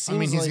 like it seems. I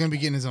mean, he's like, going to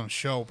be getting his own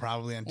show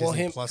probably on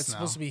Disney Plus it's now.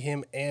 supposed to be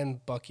him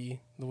and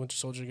Bucky, the Winter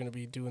Soldier, going to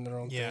be doing their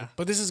own Yeah. thing.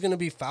 But this is going to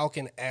be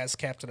Falcon as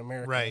Captain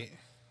America.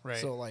 Right.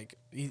 So like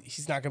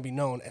he's not going to be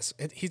known as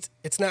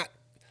it's not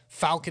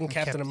Falcon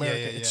Captain America.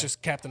 yeah. It's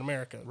just Captain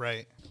America.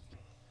 Right.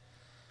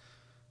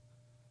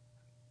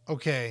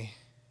 Okay.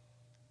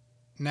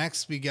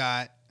 Next we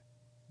got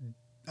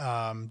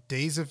X-Men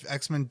Days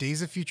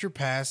of Future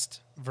Past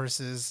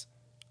versus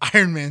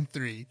Iron Man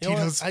 3. You know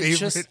what? Tito's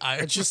favorite I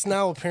Iron just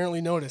now apparently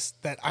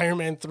noticed that Iron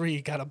Man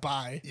 3 got a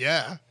buy.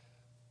 Yeah.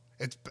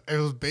 It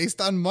was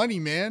based on money,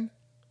 man.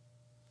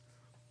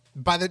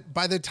 By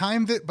the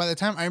time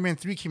Iron Man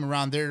 3 came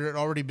around, there had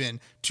already been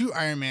 2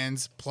 Iron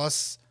Mans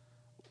plus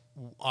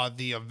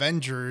the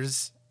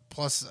Avengers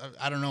plus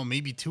I don't know,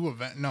 maybe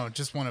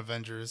just one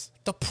Avengers.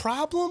 The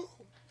problem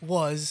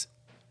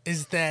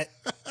is that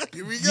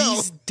Here we go.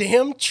 these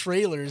damn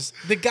trailers,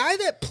 the guy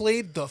that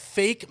played the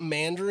fake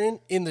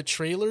Mandarin in the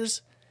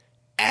trailers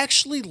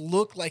actually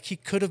looked like he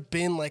could have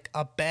been like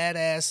a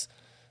badass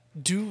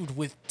dude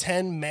with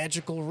 10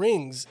 magical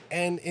rings,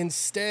 and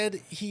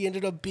instead he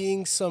ended up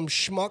being some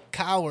schmuck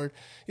coward.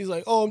 He's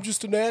like, "Oh, I'm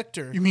just an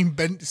actor." You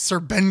mean Sir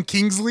Ben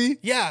Kingsley?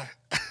 Yeah.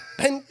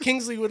 Ben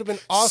Kingsley would have been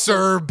awesome.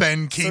 Sir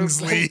Ben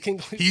Kingsley.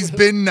 Kingsley He's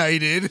been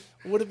knighted.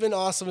 Would have been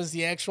awesome as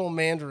the actual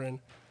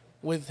Mandarin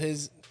with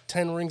his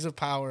 10 rings of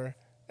power,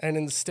 and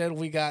instead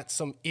we got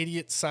some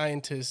idiot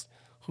scientist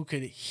who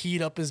could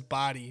heat up his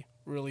body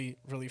really,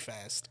 really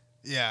fast.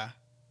 Yeah.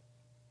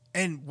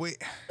 And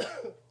wait,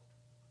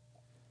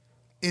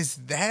 is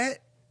that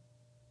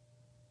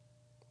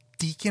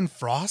Deacon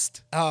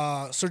Frost?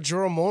 Sir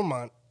Jorah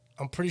Mormont,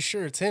 I'm pretty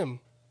sure it's him.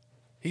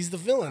 He's the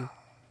villain.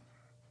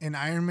 In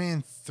Iron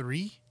Man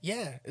 3?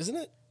 Yeah, isn't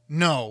it?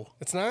 No.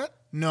 It's not?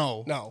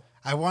 No. No.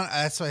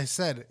 That's what I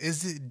said.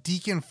 Is it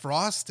Deacon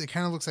Frost? It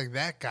kind of looks like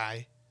that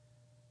guy.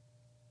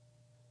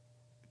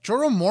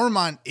 Jorah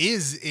Mormont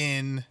is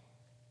in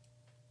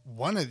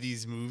one of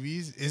these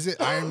movies. Is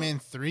it Iron Man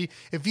 3?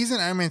 If he's in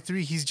Iron Man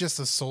 3, he's just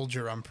a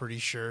soldier, I'm pretty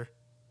sure.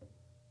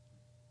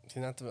 Is he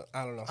not the,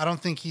 I don't know. I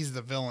don't think he's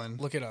the villain.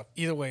 Look it up.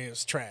 Either way,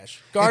 it's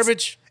trash.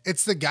 Garbage.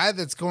 It's the guy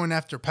that's going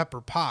after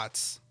Pepper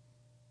Potts.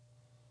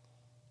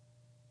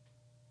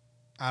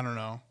 I don't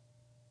know.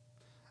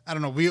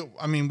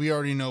 We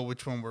already know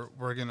which one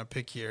we're gonna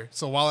pick here.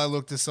 So while I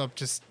look this up,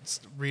 just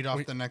read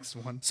off the next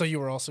one. So you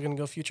were also gonna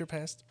go Future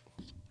Past?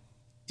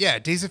 Yeah,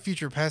 Days of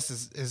Future Past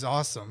is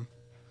awesome.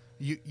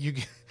 You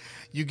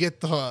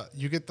get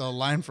the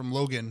line from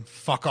Logan,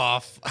 "Fuck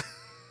off,"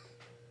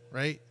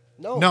 right?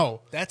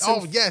 No. That's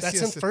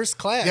yes, in First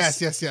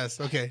Class. Yes.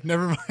 Okay,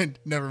 never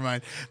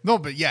mind. No,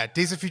 but yeah,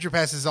 Days of Future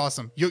Past is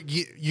awesome. You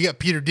got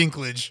Peter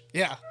Dinklage.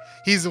 Yeah.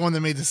 He's the one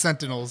that made the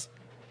Sentinels.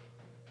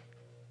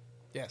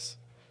 Yes.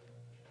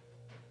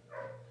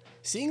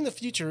 Seeing the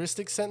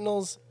futuristic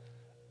Sentinels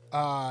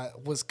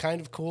was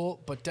kind of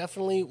cool, but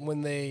definitely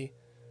when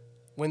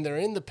they're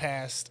in the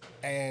past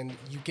and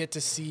you get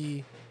to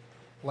see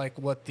like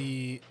what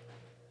the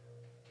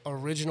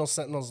original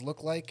Sentinels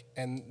look like,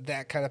 and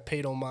that kind of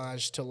paid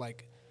homage to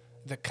like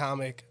the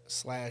comic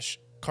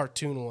 /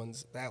 cartoon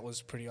ones. That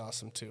was pretty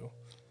awesome too.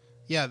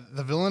 Yeah,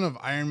 the villain of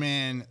Iron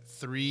Man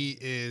 3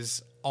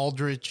 is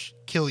Aldrich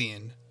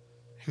Killian,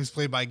 who's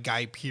played by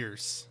Guy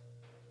Pearce.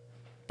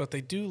 But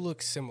they do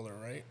look similar,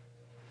 right?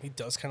 He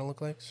does kind of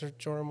look like Sir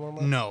Jorah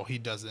Mormont? No, he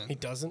doesn't. He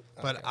doesn't?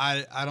 But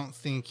Okay. I don't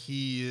think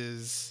he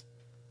is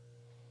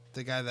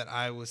the guy that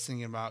I was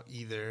thinking about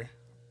either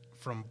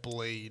from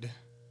Blade.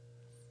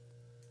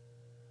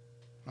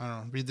 I don't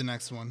know. Read the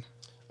next one.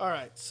 All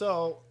right,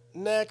 so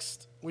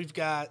next we've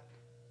got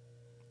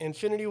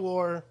Infinity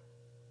War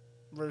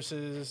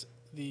versus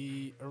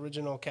the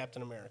original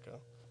Captain America.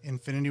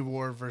 Infinity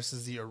War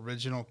versus the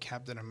original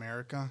Captain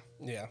America.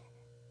 Yeah.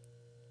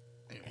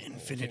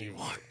 Infinity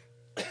War.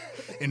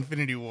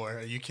 Infinity War.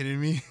 Are you kidding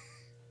me?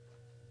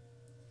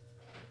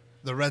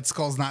 The Red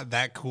Skull's not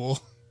that cool.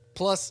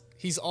 Plus,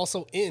 he's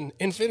also in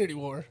Infinity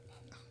War.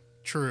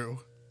 True.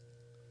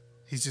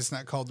 He's just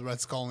not called the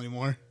Red Skull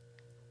anymore.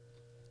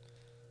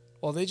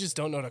 Well, they just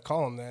don't know to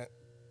call him that.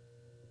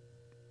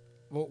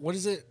 Well, what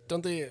is it?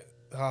 Don't they?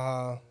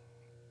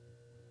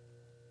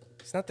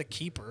 It's not the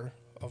Keeper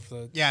of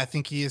the. Yeah, I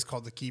think he is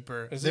called the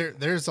Keeper. Is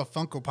There's a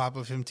Funko Pop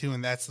of him too,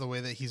 and that's the way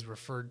that he's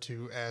referred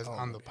to as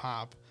on the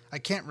pop. I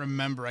can't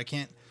remember.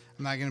 I'm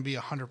not going to be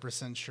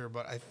 100% sure,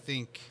 but I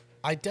think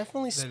I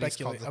definitely that he's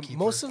speculate. called the Keeper.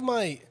 Most of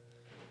my,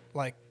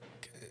 like,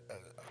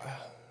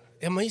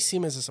 it may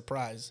seem as a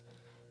surprise,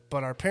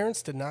 but our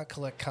parents did not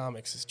collect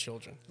comics as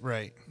children.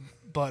 right.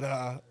 But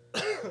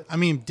I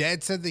mean,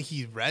 Dad said that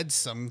he read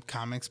some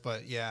comics,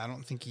 but yeah, I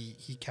don't think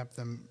he kept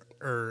them,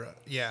 or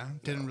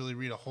didn't really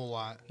read a whole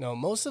lot. no,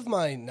 most of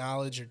my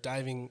knowledge or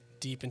diving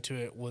deep into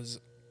it was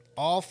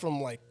all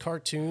from like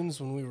cartoons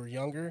when we were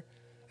younger,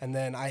 and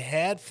then I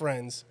had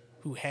friends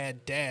who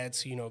had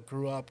dads who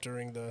grew up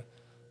during the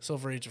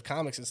Silver Age of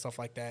comics and stuff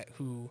like that,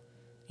 who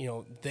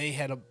they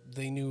had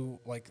they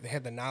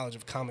had the knowledge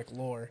of comic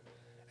lore,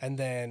 and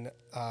then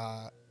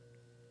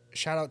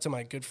shout out to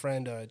my good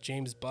friend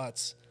James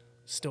Butts,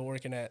 still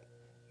working at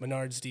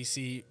Menards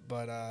DC,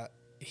 but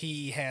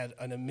he had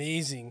an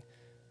amazing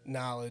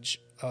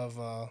knowledge of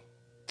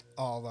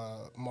all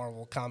the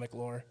Marvel comic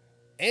lore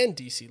and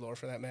DC lore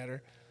for that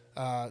matter.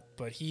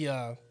 But he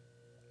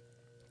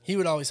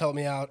would always help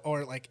me out,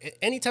 or like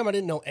anytime I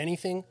didn't know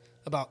anything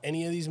about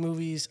any of these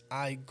movies,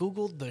 I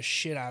Googled the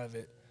shit out of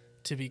it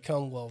to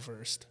become well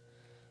versed.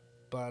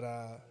 But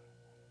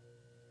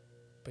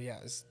yeah,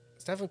 it's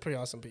definitely pretty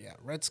awesome. But yeah,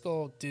 Red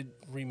Skull did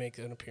remake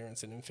an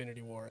appearance in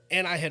Infinity War,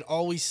 and I had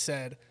always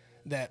said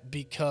that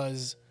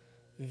because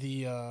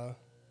the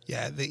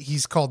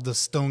He's called the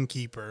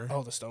Stonekeeper.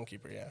 the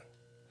Stonekeeper, yeah.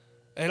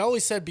 I had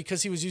always said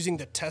because he was using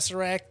the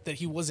Tesseract that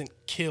he wasn't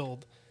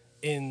killed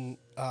in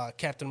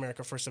Captain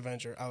America: First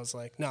Avenger. I was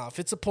like, no, if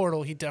it's a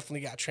portal, he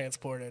definitely got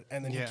transported,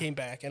 and then he came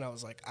back, and I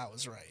was like, I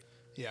was right.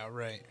 Yeah,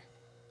 right.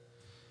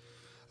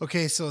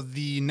 Okay, so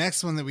the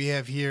next one that we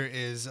have here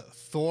is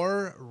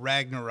Thor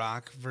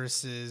Ragnarok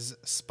versus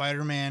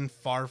Spider-Man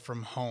Far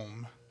From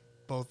Home.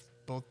 Both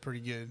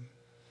pretty good.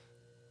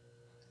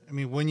 I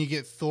mean, when you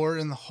get Thor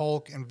and the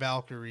Hulk and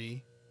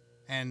Valkyrie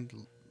and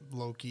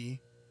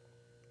Loki,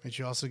 but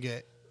you also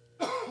get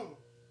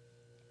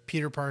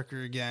Peter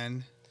Parker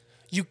again.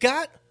 You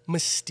got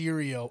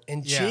Mysterio,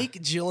 and Yeah. Jake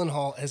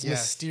Gyllenhaal as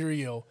Yes.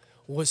 Mysterio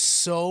was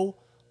so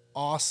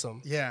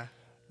awesome. Yeah.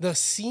 The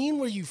scene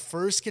where you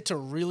first get to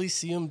really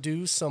see him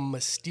do some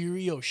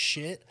Mysterio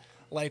shit,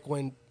 like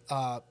when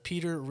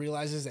Peter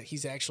realizes that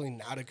he's actually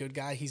not a good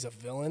guy, he's a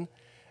villain,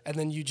 and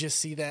then you just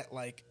see that,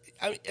 like,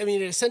 I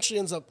mean, it essentially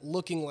ends up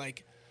looking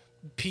like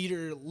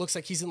Peter looks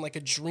like he's in like a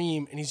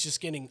dream, and he's just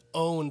getting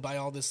owned by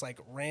all this like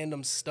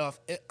random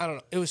stuff. I don't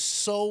know. It was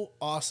so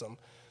awesome.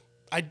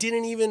 I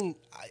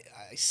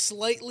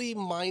slightly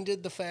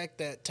minded the fact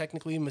that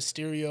technically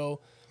Mysterio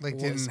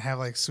Didn't have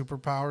like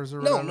superpowers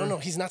or no, whatever. no.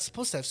 He's not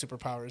supposed to have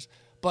superpowers.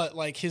 But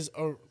like his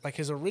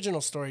original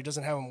story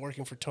doesn't have him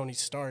working for Tony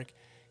Stark.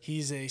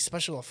 He's a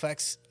special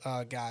effects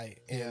guy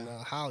in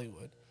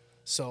Hollywood.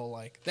 So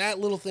like that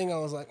little thing, I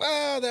was like,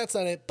 that's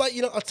not it. But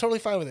I'm totally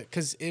fine with it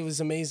because it was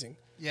amazing.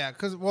 Yeah,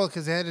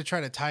 because they had to try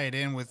to tie it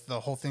in with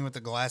the whole thing with the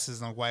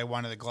glasses and why he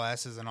wanted the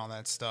glasses and all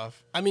that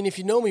stuff. I mean, if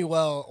you know me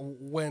well,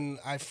 when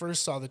I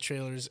first saw the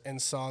trailers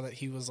and saw that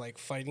he was like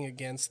fighting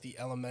against the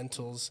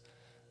elementals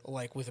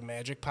like with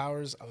magic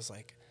powers, I was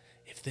like,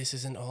 if this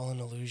isn't all an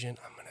illusion,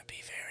 I'm gonna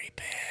be very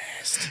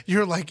pissed.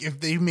 You're like, if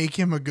they make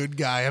him a good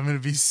guy, I'm gonna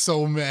be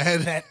so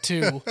mad. That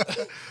too.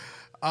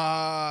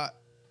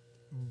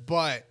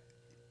 But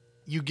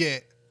you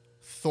get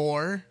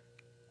Thor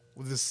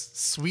with this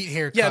sweet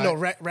haircut. Yeah, no,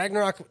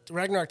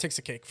 Ragnarok takes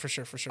a cake for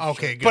sure.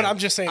 Okay, good. But I'm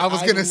just saying, I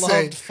was gonna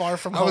say Far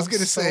From I Home was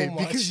gonna so say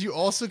much. because you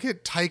also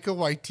get Taika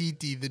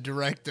Waititi, the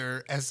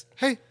director, as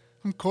hey,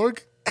 I'm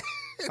Korg,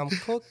 I'm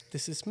cooked.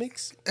 This is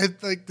mix. and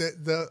like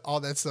the all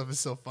that stuff is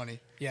so funny.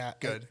 Yeah,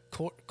 Good.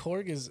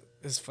 Korg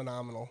is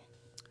phenomenal.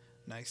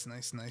 Nice.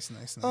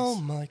 Oh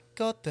my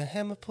god, the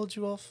hammer pulled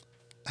you off.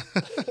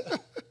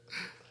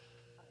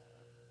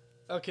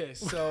 Okay,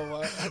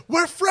 so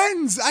We're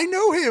friends. I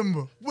know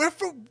him. We're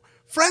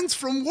friends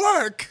from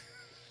work.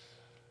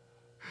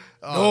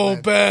 no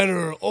man.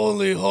 banner,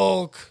 only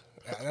Hulk.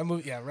 Yeah, that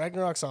movie. Yeah,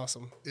 Ragnarok's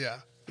awesome. Yeah,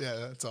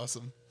 that's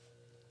awesome.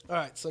 All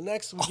right, so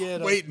next we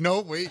get. Wait,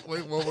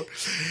 whoa.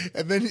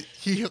 And then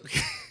he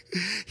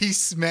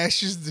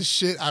smashes the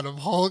shit out of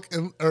Hulk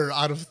or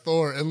out of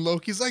Thor, and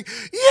Loki's like,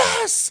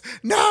 "Yes,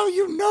 now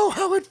you know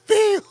how it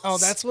feels." Oh,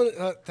 that's when.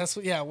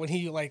 Yeah, when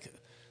he like,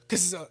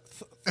 because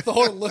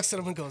Thor looks at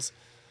him and goes,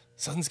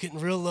 "Sun's getting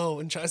real low,"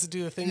 and tries to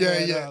do the thing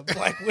that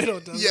Black Widow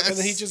does, Yes. and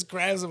then he just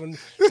grabs him and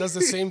does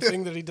the same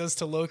thing that he does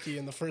to Loki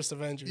in the first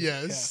Avengers.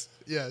 Yes,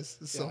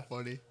 it's so Yeah.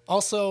 funny.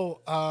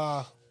 Also,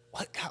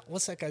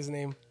 what's that guy's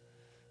name?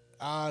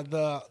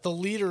 The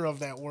leader of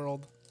that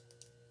world.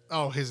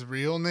 Oh, his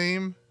real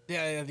name?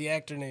 Yeah, the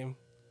actor name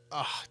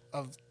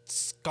of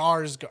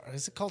Skarsgård.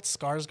 Is it called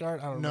Skarsgård?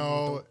 I don't remember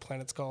No. what the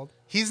planet's called.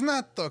 He's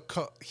not the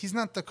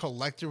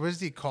collector. What is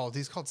he called?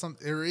 He's called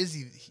something. Or is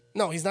he?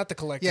 No, he's not the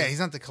collector. Yeah, he's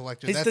not the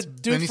collector. He's That's the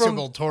dude Benicio from-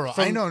 del Toro.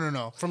 from- I know,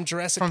 no. From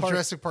Jurassic From Park.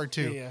 Jurassic Park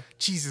 2. Yeah.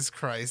 Jesus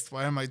Christ.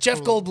 Why am I Jeff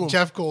Goldblum.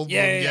 Jeff Goldblum.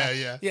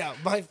 Yeah. Yeah,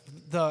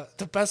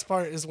 the best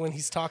part is when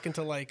he's talking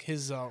to like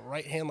his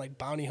right hand like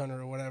bounty hunter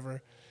or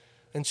whatever.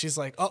 And she's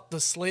like, "Oh, the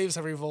slaves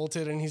have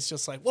revolted," and he's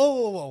just like,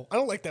 "Whoa! I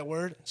don't like that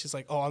word." And she's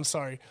like, "Oh, I'm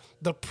sorry,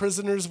 the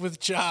prisoners with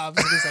jobs."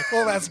 And he's like,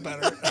 "Well, that's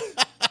better."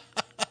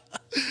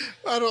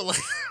 I don't like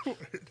that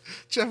word.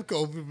 Jeff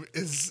Goldblum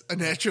is a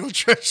natural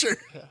treasure.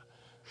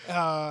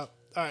 All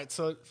right,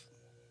 so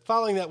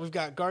following that, we've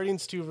got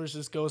Guardians 2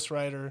 versus Ghost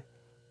Rider,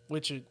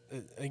 which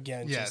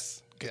again,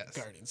 Yes.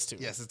 Guardians 2.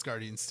 Yes, it's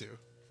Guardians 2.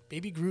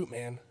 Baby Groot,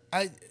 man.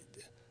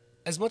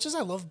 As much as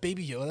I love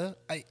Baby Yoda,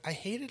 I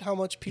hated how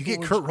much You people get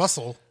were Kurt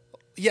Russell.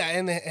 Yeah,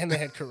 and they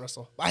had Kurt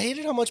Russell. I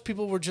hated how much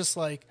people were just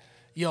like,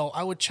 "Yo,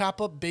 I would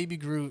chop up Baby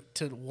Groot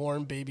to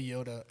warm Baby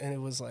Yoda," and it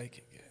was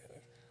like,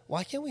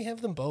 why can't we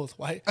have them both?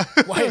 Why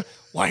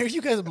are you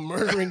guys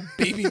murdering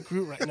Baby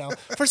Groot right now?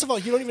 First of all,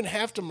 you don't even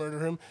have to murder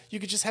him. You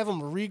could just have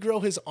him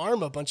regrow his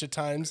arm a bunch of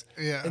times,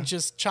 and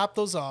just chop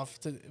those off.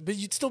 But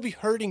you'd still be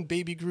hurting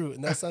Baby Groot,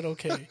 and that's not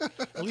okay.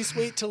 At least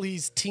wait till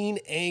he's teen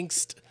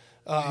angst.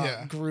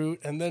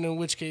 Groot, and then in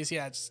which case,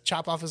 just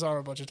chop off his arm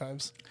a bunch of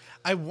times.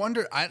 I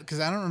wonder, because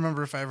I don't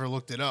remember if I ever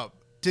looked it up.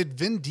 Did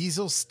Vin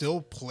Diesel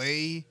still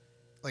play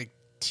like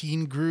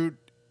Teen Groot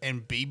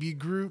and Baby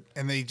Groot,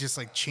 and they just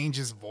like change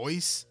his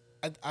voice?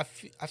 I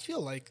feel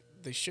like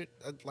they should,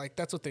 like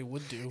that's what they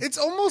would do. It's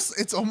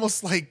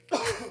almost like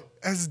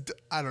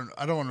I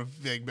don't want to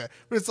beg back,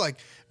 but it's like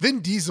Vin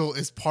Diesel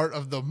is part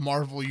of the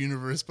Marvel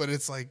universe, but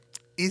it's like,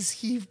 is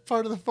he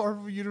part of the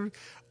Marvel universe?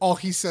 All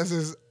he says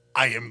is,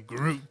 "I am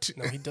Groot."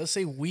 No, he does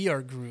say "we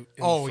are Groot"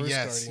 in Oh, the first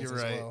yes, Guardians you're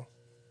as right. well.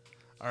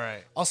 All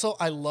right. Also,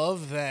 I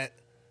love that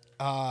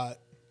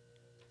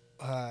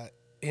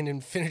in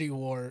Infinity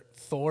War,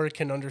 Thor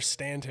can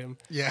understand him.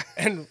 Yeah.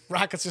 And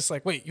Rocket's just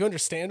like, "Wait, you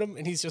understand him?"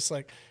 And he's just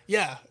like,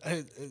 "Yeah,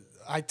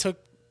 I took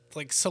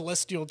like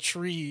Celestial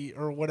Tree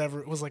or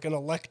whatever. It was like an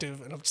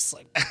elective." And I'm just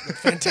like,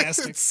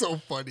 fantastic. It's so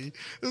funny.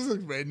 This is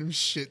like random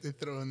shit they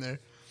throw in there.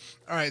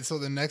 All right, so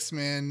the next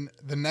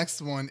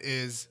one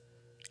is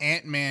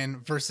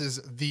Ant-Man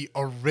versus the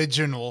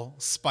original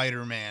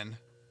Spider-Man.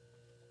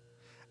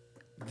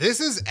 This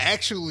is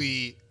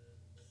actually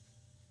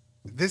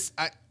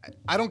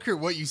I don't care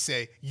what you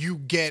say. You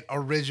get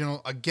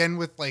original again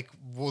with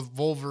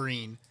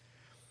Wolverine.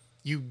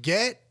 You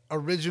get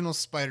original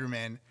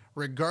Spider-Man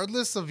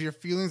regardless of your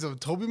feelings of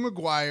Tobey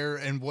Maguire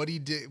and what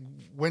he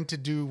went to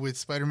do with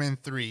Spider-Man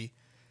 3.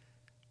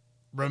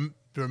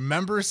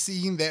 Remember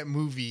seeing that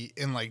movie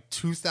in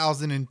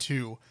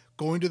 2002,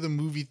 going to the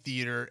movie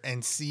theater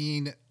and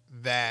seeing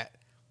that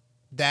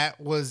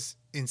was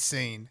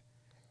insane.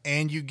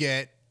 And you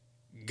get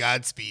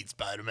Godspeed,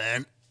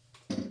 Spider-Man.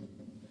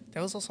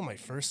 That was also my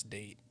first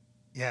date.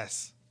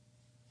 Yes.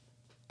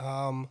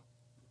 But-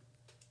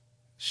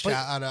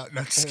 Shout out.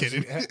 No, just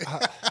kidding.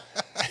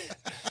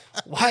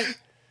 Why?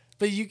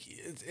 But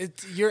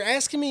you're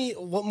asking me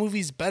what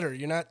movie's better.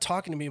 You're not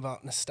talking to me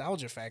about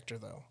nostalgia factor,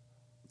 though.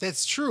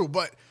 That's true,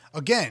 but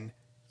again,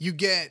 you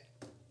get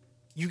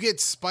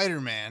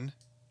Spider-Man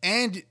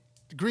and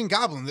Green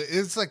Goblin.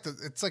 It's like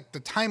the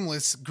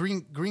timeless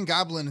Green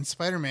Goblin and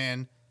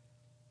Spider-Man,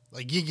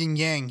 like yin and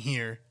yang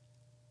here.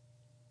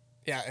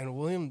 Yeah, and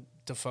William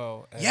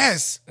Dafoe.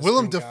 Yes, as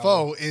Willem Green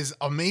Dafoe Goblin. is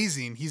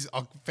amazing. He's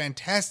a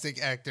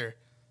fantastic actor.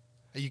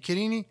 Are you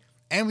kidding me?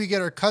 And we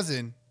get our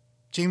cousin,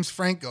 James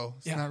Franco.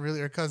 It's Yeah. not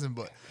really our cousin,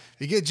 but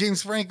you get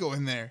James Franco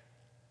in there.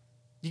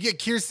 You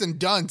get Kirsten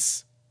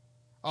Dunst.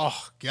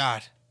 Oh,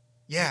 God.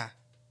 Yeah.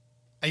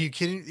 Are you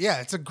kidding?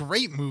 Yeah, it's a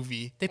great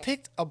movie. They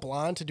picked a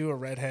blonde to do a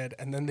redhead,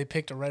 and then they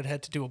picked a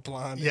redhead to do a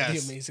blonde in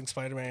Yes. The Amazing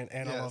Spider-Man,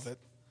 and I Yes. love it.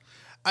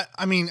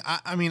 I mean,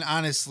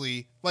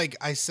 honestly, like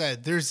I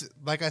said,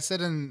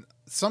 and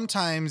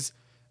sometimes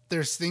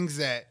there's things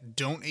that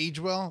don't age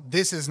well.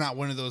 This is not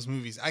one of those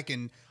movies. I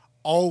can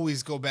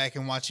always go back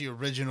and watch the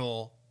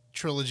original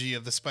trilogy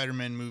of the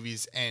Spider-Man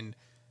movies and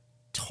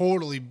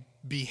totally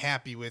be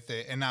happy with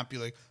it and not be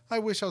like, I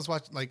wish I was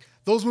watching. Like,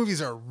 those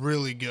movies are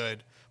really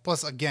good.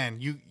 Plus,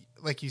 again,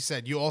 like you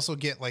said, you also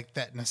get like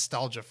that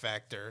nostalgia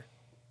factor.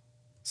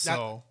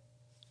 So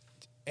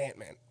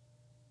Ant-Man.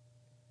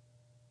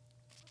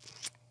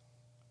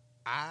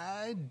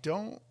 I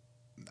don't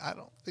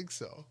think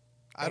so.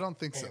 I don't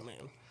think so.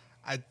 Ant-Man.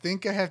 I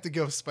think I have to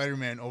go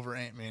Spider-Man over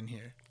Ant-Man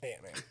here.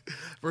 Ant-Man.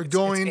 We're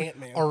going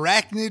Ant-Man.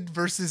 arachnid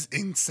versus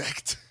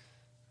insect.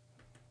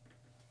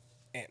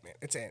 Ant-Man.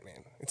 It's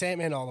Ant-Man. It's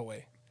Ant-Man all the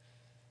way.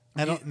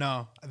 I don't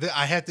know.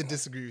 I have to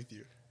disagree with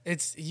you.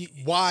 It's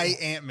Why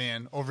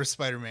Ant-Man over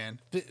Spider-Man?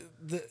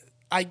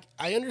 I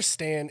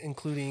understand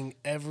including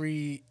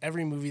every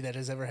movie that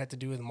has ever had to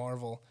do with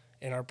Marvel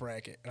in our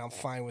bracket, and I'm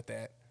fine with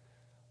that.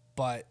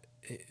 But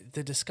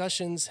the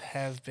discussions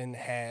have been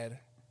had,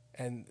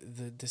 and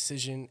the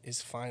decision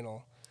is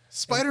final.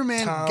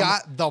 Spider-Man Tom-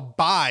 got the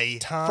bye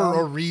Tom- for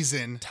a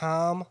reason.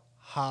 Tom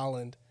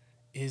Holland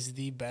is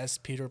the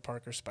best Peter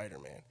Parker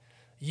Spider-Man.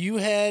 You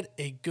had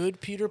a good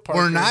Peter Parker.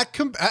 We're not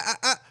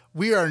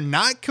we are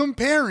not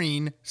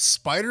comparing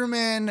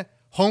Spider-Man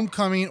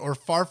Homecoming or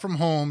Far From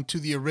Home to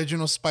the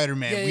original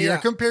Spider-Man. Yeah, we yeah. are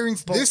comparing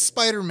But- this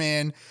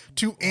Spider-Man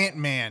to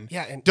Ant-Man.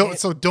 Yeah, and don't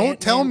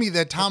tell Ant-Man- me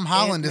that Tom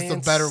Holland is the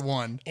Ant-Man's- better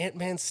one.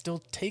 Ant-Man still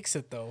takes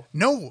it though.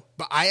 No,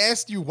 but I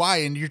asked you why,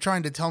 and you're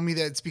trying to tell me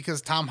that it's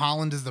because Tom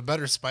Holland is the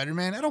better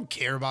Spider-Man. I don't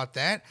care about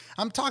that.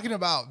 I'm talking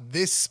about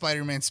this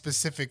Spider-Man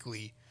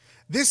specifically.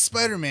 This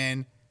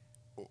Spider-Man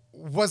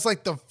was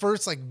like the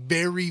first like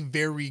very,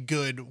 very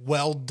good,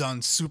 well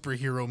done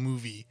superhero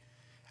movie.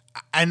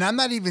 And I'm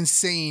not even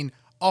saying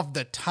of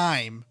the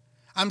time.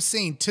 I'm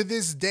saying to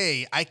this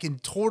day, I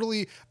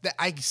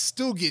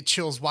still get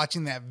chills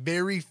watching that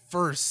very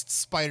first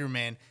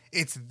Spider-Man.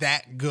 It's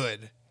that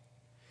good.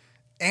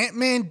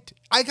 Ant-Man,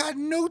 I got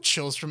no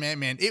chills from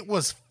Ant-Man. It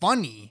was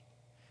funny.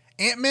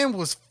 Ant-Man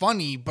was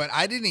funny, but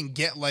I didn't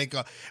get like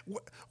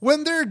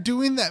when they're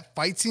doing that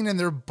fight scene and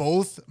they're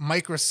both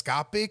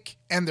microscopic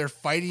and they're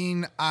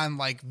fighting on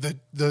like the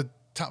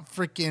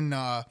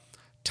freaking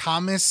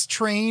Thomas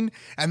train,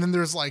 and then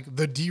there's like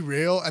the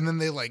derail, and then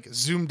they like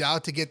zoomed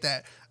out to get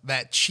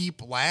that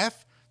cheap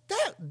laugh.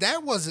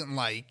 That wasn't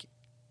like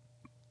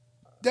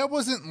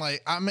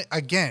I mean,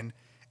 again,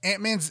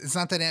 it's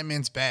not that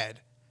Ant-Man's bad.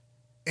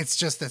 It's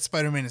just that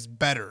Spider-Man is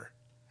better.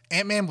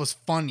 Ant-Man was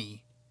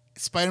funny.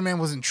 Spider-Man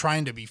wasn't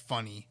trying to be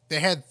funny. They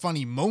had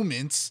funny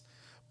moments,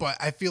 but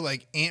I feel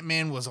like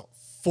Ant-Man was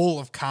full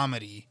of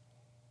comedy.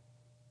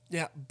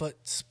 Yeah, but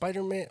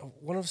Spider-Man,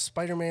 one of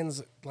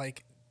Spider-Man's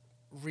like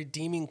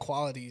redeeming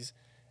qualities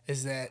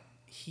is that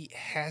he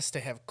has to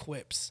have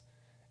quips,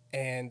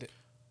 and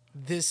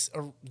this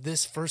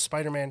first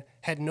Spider-Man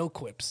had no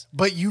quips.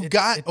 But you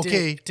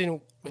It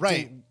didn't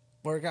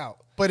work out.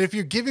 But if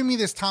you're giving me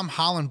this Tom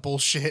Holland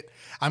bullshit,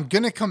 I'm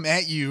gonna come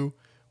at you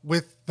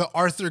with the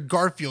Arthur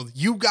Garfield.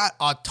 You got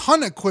a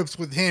ton of quips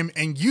with him,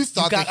 and you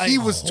thought that he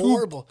was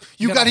horrible.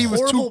 He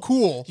was too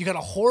cool. You got a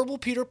horrible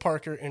Peter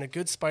Parker and a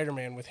good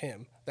Spider-Man with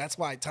him. That's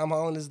why Tom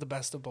Holland is the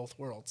best of both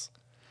worlds.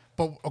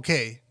 But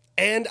okay,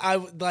 And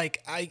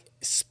I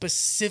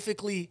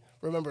specifically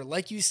remember,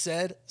 like you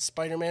said,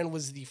 Spider-Man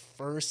was the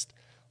first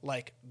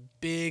like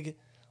big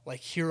like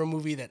hero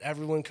movie that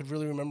everyone could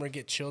really remember and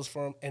get chills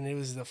from, and it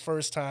was the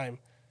first time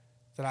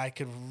that I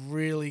could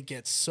really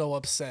get so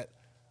upset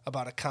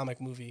about a comic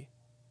movie,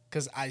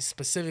 because I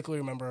specifically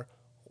remember,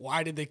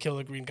 why did they kill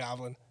the Green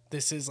Goblin?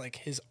 This is like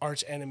his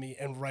arch enemy,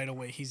 and right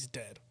away he's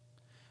dead.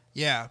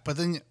 yeah, but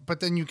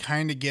then you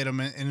kind of get him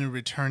in a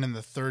return in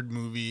the third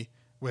movie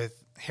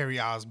with Harry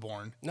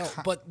Osborn. No,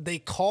 but they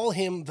call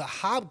him the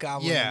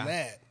Hobgoblin Yeah. in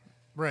that.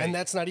 Right. And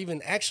that's not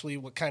even actually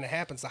what kind of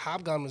happens. The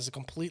Hobgoblin is a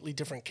completely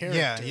different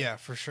character. Yeah,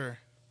 for sure.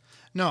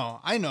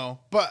 No, I know,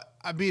 but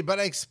I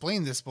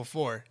explained this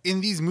before. In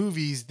these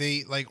movies,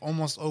 they like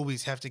almost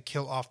always have to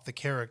kill off the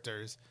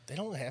characters. They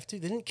don't have to.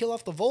 They didn't kill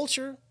off the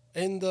Vulture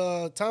in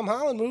the Tom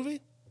Holland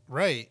movie.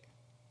 Right.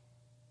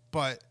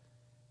 But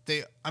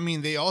they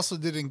also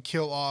didn't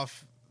kill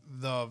off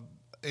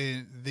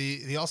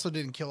they also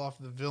didn't kill off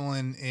the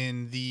villain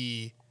in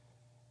the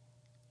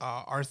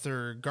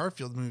Arthur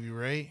Garfield movie,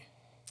 right?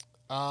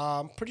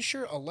 I'm pretty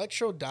sure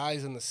Electro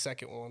dies in the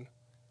second one.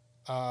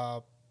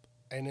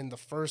 And in the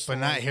first But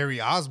one. not Harry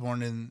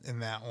Osborn in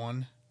that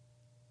one.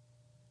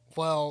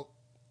 Well,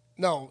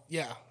 no,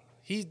 yeah.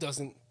 He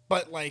doesn't.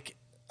 But like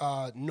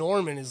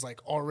Norman is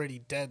like already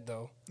dead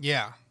though.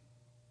 Yeah.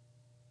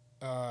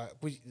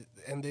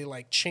 and they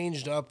like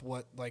changed up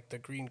what like the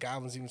Green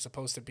Goblin's even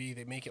supposed to be.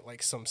 They make it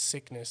like some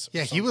sickness.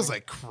 Yeah, he was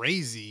like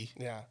crazy.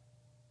 Yeah.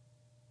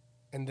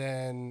 And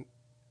then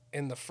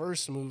in the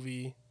first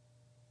movie,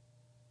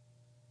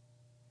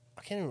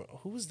 I can't remember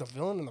who was the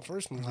villain in the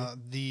first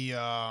movie.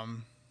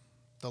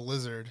 The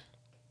lizard,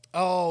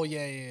 Oh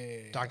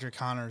yeah. Dr.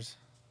 Connors.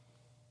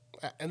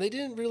 And they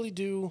didn't really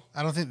do.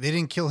 I don't think they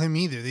didn't kill him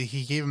either.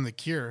 He gave him the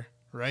cure,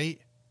 right?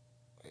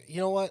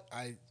 You know what?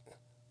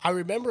 I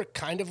remember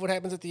kind of what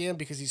happens at the end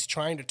because he's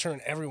trying to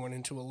turn everyone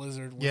into a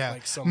lizard. With Yeah.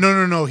 Like some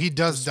No. He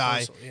does die.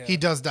 dispersal, yeah. He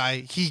does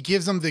die. He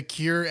gives him the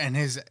cure, and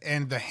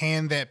the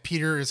hand that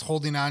Peter is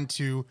holding on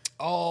to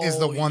is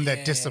the one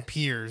that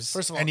disappears.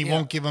 First of all, and he yeah.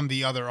 won't give him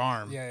the other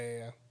arm.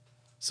 Yeah.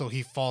 So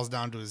he falls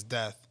down to his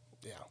death.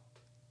 Yeah.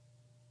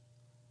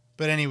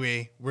 But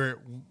anyway, we're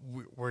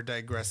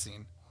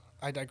digressing.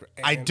 I digress.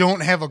 I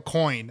don't have a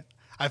coin.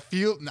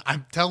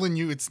 I'm telling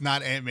you, it's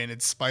not Ant-Man.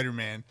 It's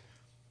Spider-Man.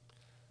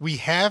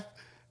 I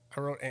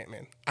wrote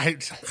Ant-Man. I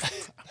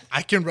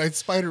can write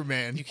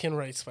Spider-Man. You can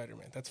write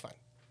Spider-Man. That's fine.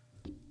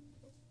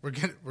 We're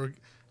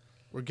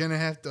gonna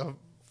have to.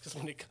 Because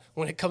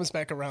when it comes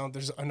back around,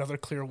 there's another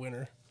clear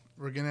winner.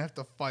 We're gonna have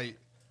to fight.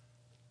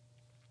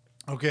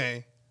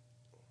 Okay.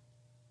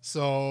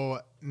 So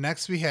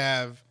next we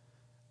have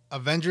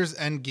Avengers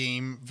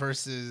Endgame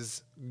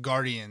versus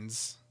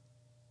Guardians.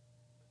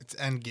 It's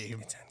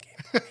Endgame. It's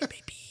Endgame,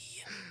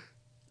 baby.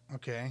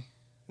 Okay.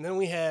 And then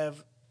we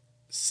have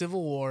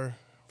Civil War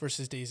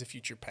versus Days of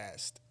Future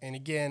Past. And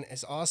again,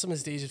 as awesome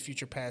as Days of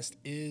Future Past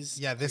is,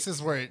 Yeah, this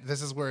is where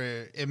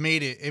it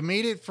made it. It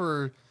made it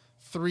for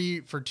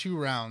 2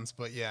 rounds,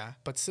 but yeah.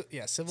 but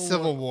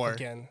Civil War.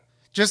 again.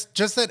 Just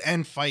that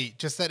end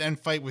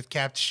fight with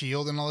Cap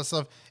Shield and all this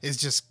stuff is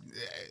just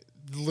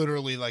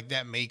literally like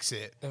that makes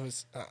it. It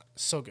was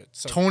so good.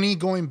 So Tony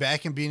going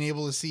back and being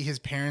able to see his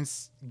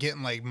parents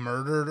getting like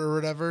murdered or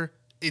whatever,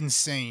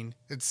 insane.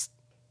 It's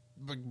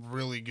like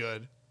really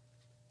good.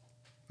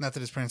 Not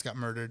that his parents got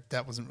murdered.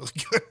 That wasn't really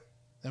good.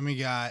 Then we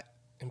got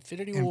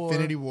Infinity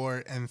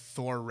War and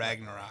Thor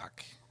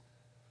Ragnarok.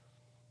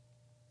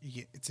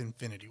 It's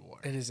Infinity War.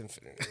 It is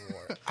Infinity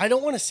War. I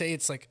don't want to say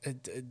it's like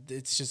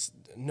it's just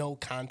no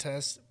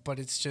contest, but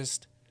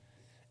it's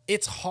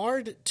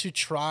hard to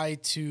try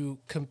to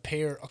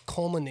compare a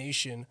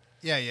culmination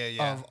Yeah.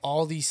 of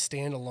all these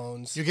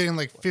standalones. You're getting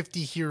like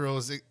 50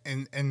 heroes,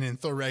 and in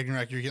Thor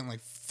Ragnarok, you're getting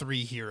like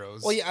 3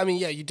 heroes. Well, yeah, I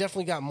mean, yeah, you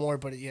definitely got more,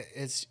 but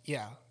it's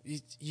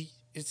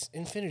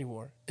Infinity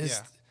War.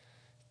 It's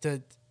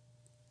there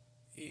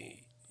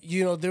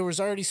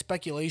was already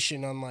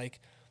speculation on like,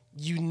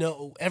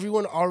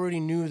 everyone already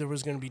knew there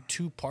was going to be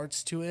 2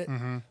 parts to it,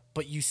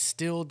 but you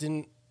still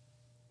didn't.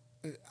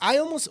 I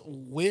almost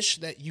wish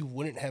that you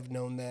wouldn't have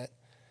known that,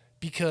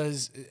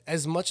 because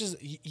as much as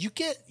you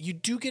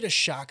do get a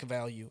shock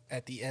value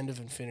at the end of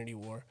Infinity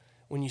War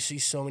when you see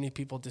so many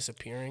people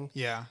disappearing.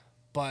 Yeah.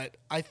 But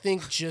I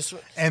think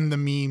And the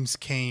memes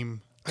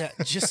came.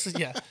 just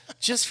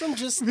from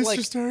Mr.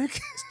 like Stark.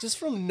 just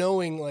from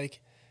knowing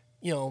like,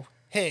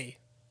 hey,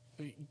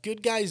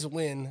 good guys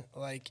win.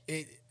 Like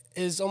it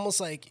is almost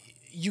like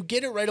you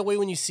get it right away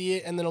when you see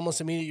it, and then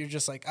almost immediately you're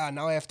just like,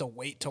 now I have to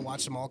wait to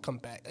watch them all come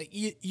back. Like,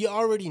 you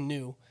already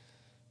knew.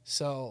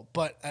 So,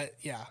 but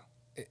yeah,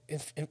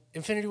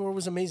 Infinity War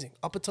was amazing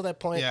up until that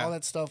point. Yeah. All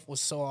that stuff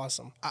was so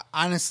awesome.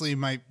 Honestly,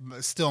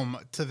 still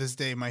to this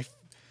day, my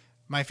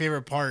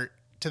favorite part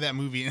to that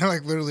movie, and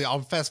like literally,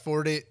 I'll fast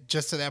forward it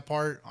just to that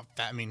part.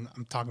 I mean,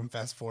 I'm talking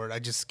fast forward. I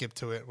just skip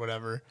to it,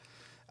 whatever,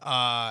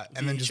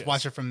 and then just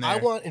watch it from there. I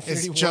want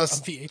Infinity War on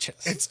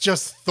VHS. It's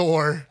just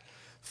Thor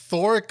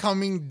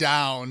coming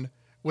down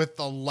with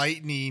the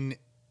lightning,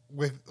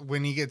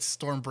 when he gets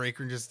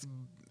Stormbreaker, just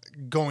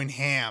going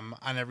ham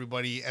on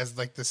everybody as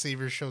like the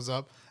savior shows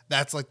up.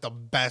 That's like the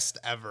best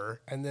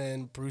ever. And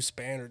then Bruce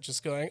Banner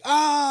just going,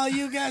 "Oh,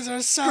 you guys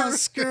are so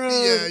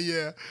screwed."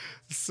 Yeah.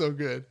 So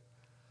good.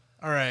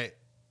 All right.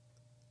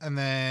 And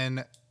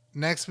then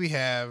next we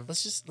have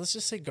Let's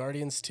just say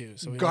Guardians 2.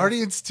 So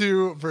Guardians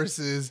 2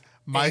 versus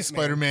My Ant-Man.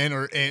 Spider-Man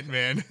or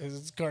Ant-Man.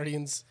 It's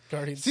Guardians.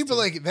 See, 2. but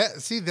like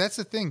that. See, that's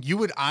the thing. You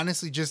would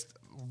honestly just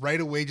right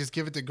away just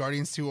give it to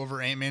Guardians 2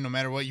 over Ant-Man, no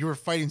matter what. You were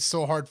fighting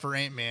so hard for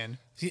Ant-Man.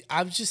 See,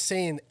 I'm just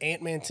saying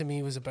Ant-Man to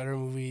me was a better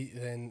movie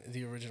than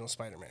the original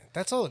Spider-Man.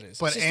 That's all it is.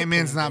 But It's just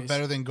Ant-Man's opinion not based.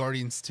 better than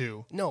Guardians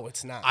 2. No,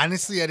 it's not.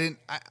 Honestly,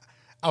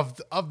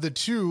 of the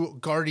 2,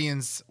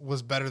 Guardians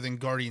was better than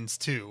Guardians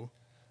 2.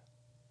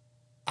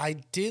 I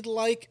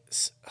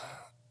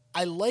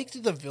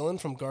liked the villain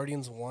from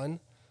Guardians 1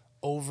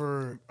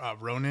 over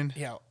Ronan.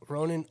 Yeah,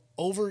 Ronan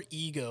over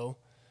Ego.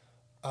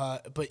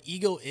 But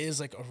Ego is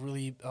like a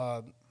really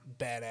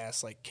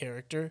badass like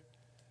character.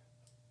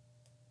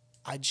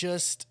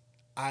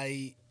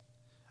 I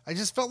I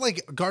just felt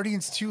like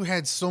Guardians 2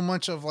 had so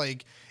much of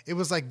like, it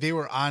was like they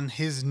were on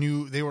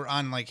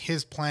like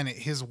his planet,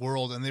 his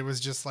world, and there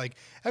was just like,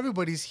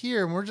 everybody's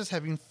here and we're just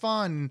having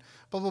fun,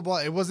 blah, blah, blah.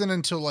 It wasn't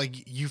until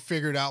like you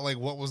figured out like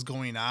what was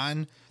going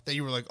on that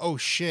you were like, oh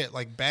shit,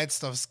 like bad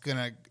stuff's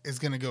gonna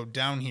go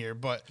down here.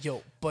 But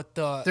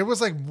there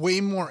was like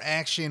way more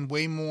action,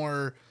 way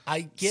more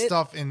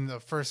stuff in the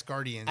first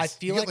Guardians. I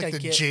feel like the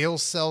jail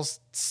cell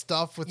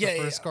stuff with the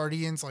first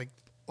Guardians, like.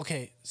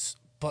 Okay,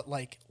 but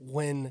like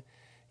when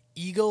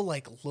Ego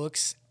like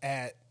looks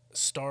at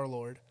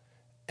Star-Lord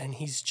and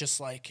he's just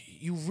like,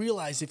 you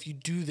realize if you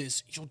do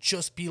this, you'll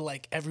just be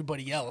like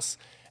everybody else.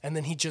 And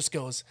then he just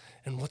goes,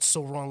 and what's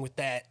so wrong with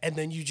that? And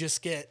then you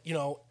just get,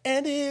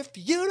 and if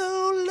you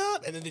don't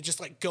love, and then they just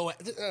like go,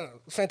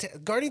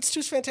 fantastic. Guardians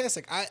 2 is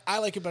fantastic. I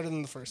like it better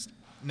than the first.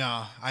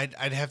 No, I'd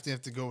have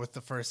to go with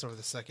the first over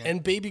the second.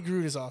 And Baby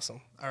Groot is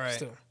awesome. All right.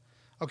 Still.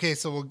 Okay,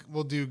 so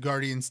we'll do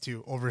Guardians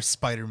 2 over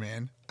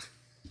Spider-Man.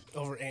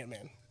 Over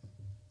Ant-Man.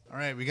 All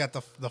right, we got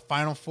the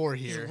final four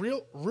here.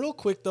 Real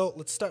quick though,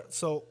 let's start.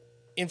 So,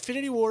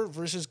 Infinity War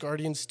versus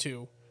Guardians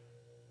 2.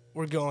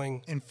 We're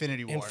going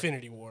Infinity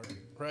War,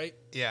 right?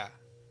 Yeah.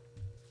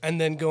 And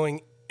then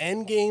going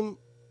Endgame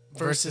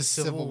versus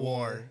Civil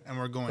War, and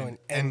we're going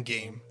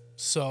Endgame.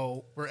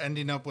 So we're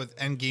ending up with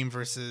Endgame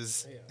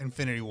versus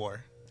Infinity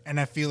War, and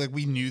I feel like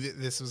we knew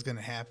that this was going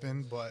to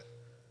happen, but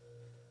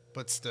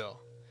still.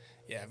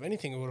 Yeah, if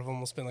anything, it would have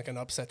almost been like an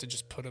upset to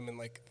just put them in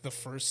like the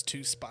first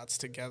two spots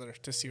together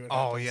to see what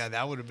happens. Oh yeah,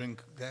 that would have been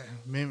that.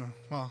 Maybe,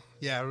 well,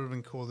 yeah, it would have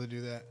been cool to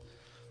do that.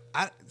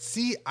 I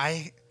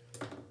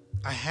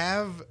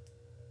have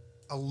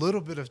a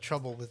little bit of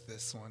trouble with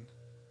this one.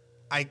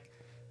 I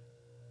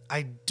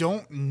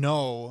don't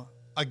know.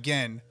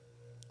 Again,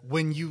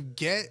 when you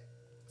get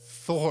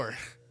Thor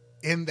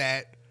in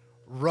that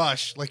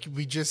rush, like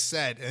we just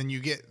said, and you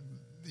get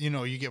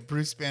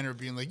Bruce Banner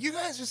being like, "You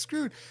guys are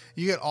screwed."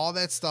 You get all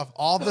that stuff,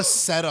 all the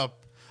setup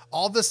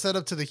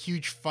to the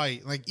huge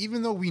fight. Like,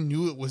 even though we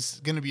knew it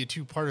was going to be a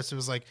two-parter, so it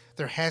was like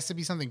there has to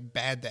be something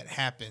bad that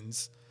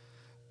happens.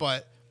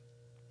 But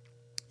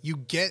you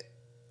get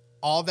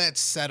all that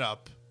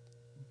setup,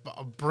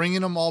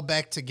 bringing them all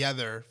back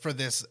together for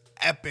this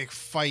epic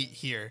fight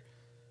here.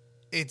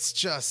 It's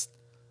just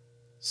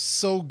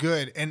so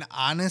good. And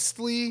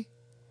honestly,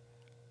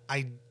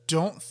 I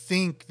don't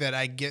think that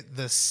I get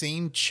the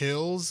same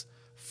chills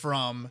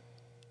from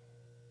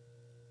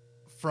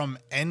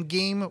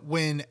Endgame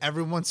when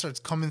everyone starts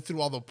coming through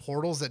all the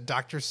portals that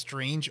Doctor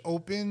Strange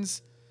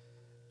opens.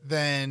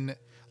 Then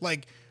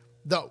like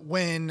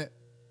when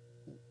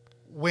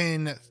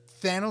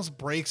Thanos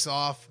breaks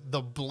off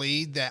the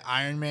blade that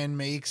Iron Man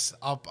makes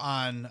up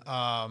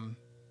on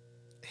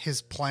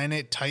his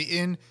planet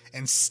Titan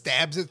and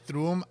stabs it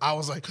through him, I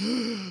was like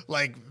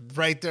like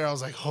right there I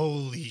was like,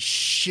 holy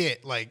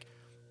shit. Like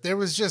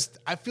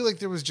I feel like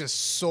there was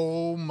just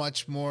so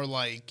much more,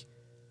 like,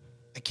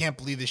 I can't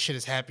believe this shit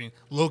is happening.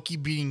 Loki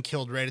being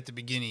killed right at the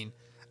beginning.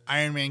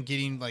 Iron Man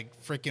getting, like,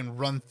 freaking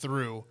run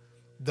through.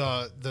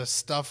 The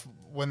stuff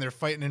when they're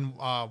fighting in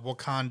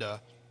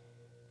Wakanda.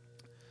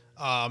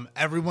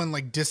 Everyone,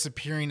 like,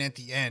 disappearing at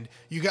the end.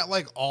 You got,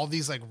 like, all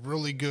these, like,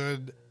 really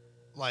good,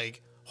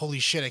 like, holy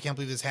shit, I can't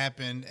believe this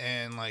happened.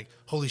 And, like,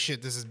 holy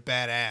shit, this is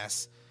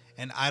badass.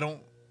 And I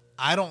don't,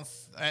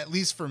 at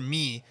least for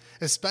me,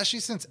 especially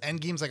since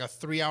Endgame's like a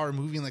 3-hour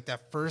movie, and like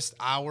that first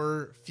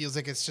hour feels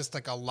like it's just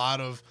like a lot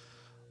of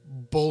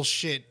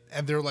bullshit,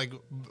 and they're like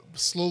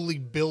slowly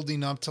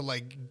building up to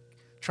like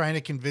trying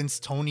to convince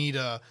Tony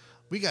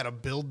we got to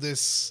build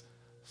this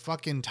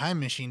fucking time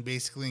machine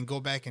basically and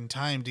go back in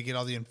time to get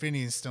all the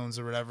Infinity Stones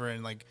or whatever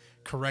and like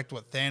correct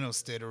what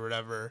Thanos did or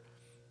whatever.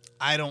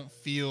 I don't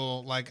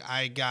feel like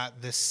I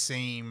got the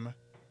same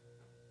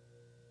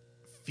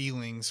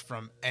feelings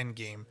from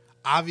Endgame.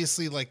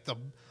 Obviously, like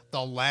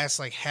the last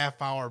like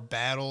half-hour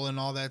battle and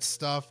all that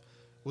stuff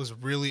was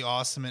really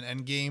awesome in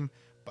Endgame,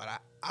 but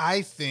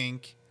I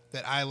think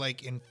that I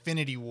like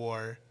Infinity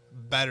War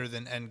better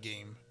than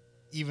Endgame,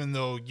 even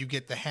though you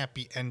get the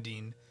happy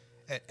ending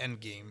at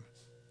Endgame.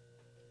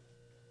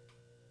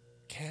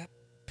 Cap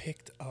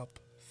picked up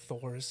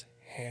Thor's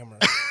hammer.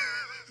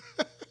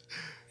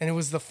 And it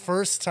was the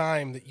first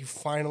time that you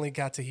finally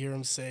got to hear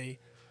him say,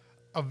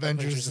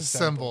 Avengers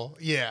Assemble.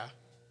 Yeah.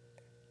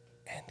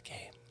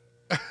 Endgame.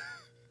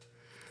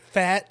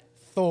 Fat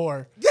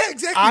Thor. Yeah,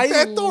 exactly.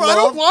 Fat Thor. I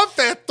don't want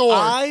Fat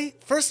Thor.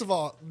 First of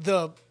all,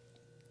 the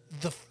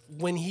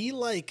when he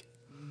like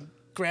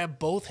grabbed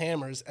both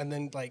hammers and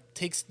then like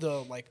takes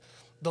the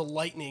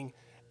lightning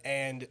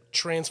and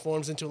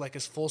transforms into like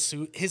his full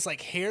suit, his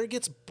like hair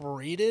gets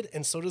braided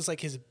and so does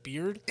like his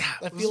beard.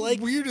 I feel like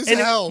weird as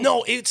hell.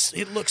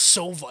 It looks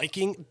so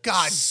Viking.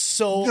 God,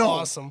 so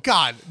awesome.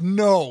 God,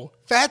 no.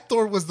 Fat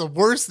Thor was the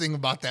worst thing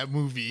about that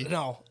movie.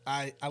 No,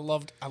 I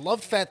loved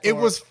Fat Thor. It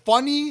was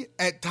funny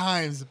at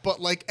times,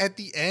 but like at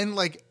the end,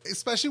 like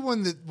especially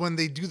when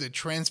they do the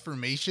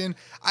transformation,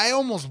 I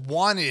almost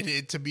wanted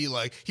it to be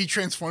like he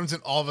transforms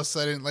and all of a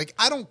sudden, like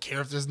I don't care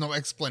if there's no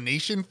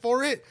explanation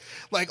for it.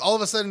 Like all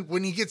of a sudden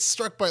when he gets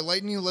struck by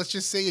lightning, let's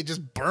just say it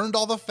just burned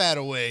all the fat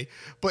away.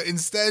 But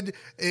instead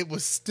it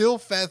was still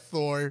Fat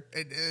Thor,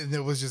 and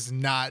it was just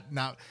not.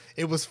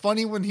 It was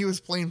funny when he was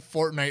playing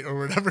Fortnite or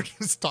whatever. He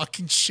was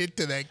talking shit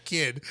to that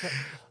kid.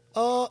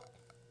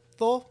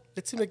 Thor,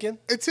 it's him again.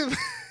 It's him.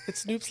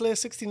 It's Noob Slayer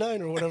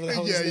 69 or whatever the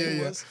hell his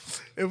name was.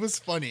 It was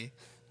funny.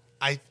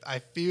 I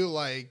feel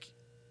like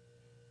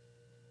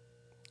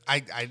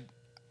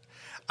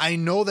I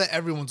know that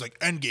everyone's like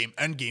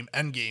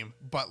Endgame,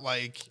 but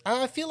like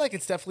I feel like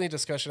it's definitely a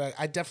discussion.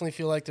 I definitely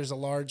feel like there's a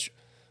large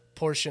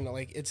portion,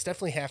 like it's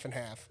definitely half and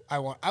half.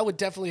 I would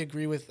definitely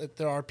agree with that.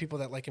 There are people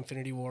that like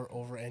Infinity War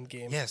over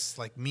Endgame. yes,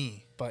 like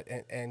me. But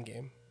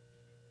Endgame.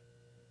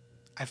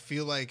 I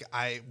feel like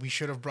we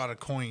should have brought a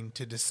coin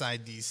to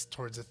decide these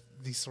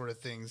sort of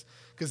things,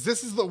 because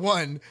this is the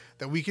one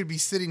that we could be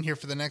sitting here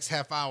for the next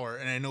half hour,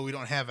 and I know we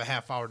don't have a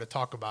half hour to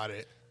talk about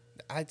it.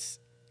 It's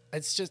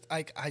just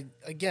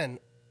again,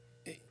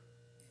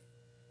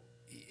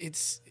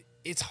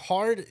 it's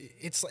hard.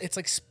 It's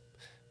like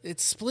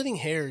it's splitting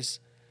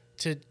hairs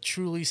to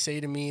truly say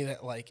to me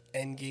that like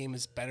Endgame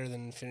is better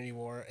than Infinity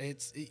War.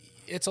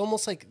 It's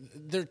almost like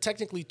they're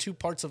technically two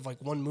parts of like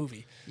one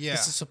movie. Yeah.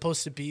 This is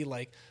supposed to be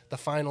like the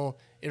final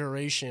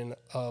iteration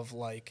of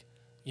like,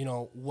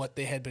 what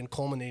they had been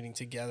culminating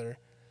together.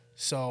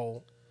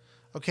 So,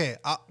 okay,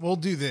 we'll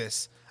do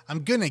this.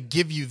 I'm going to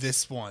give you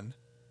this one.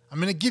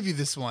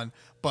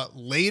 But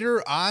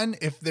later on,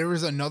 if there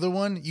is another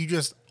one, you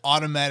just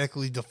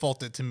automatically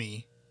default it to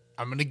me.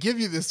 I'm going to give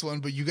you this one,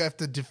 but you have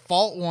to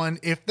default one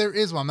if there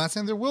is one. I'm not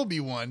saying there will be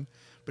one,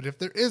 but if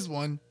there is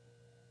one,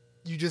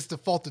 you just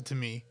default it to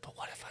me. But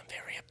what if I'm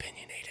very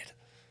opinionated?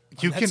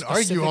 You can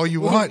argue all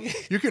you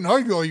want. You can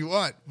argue all you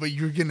want, but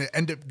you're going to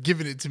end up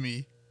giving it to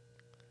me.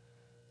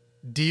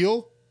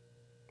 Deal?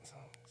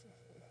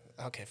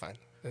 Okay, fine.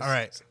 All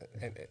right.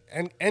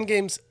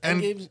 Endgame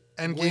Endgame's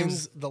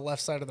wins the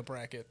left side of the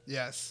bracket.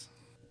 Yes.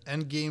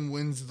 Endgame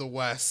wins the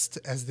West,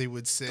 as they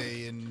would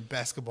say in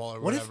basketball or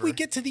What whatever. if we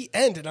get to the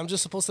end and I'm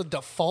just supposed to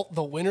default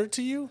the winner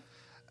to you?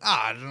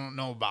 I don't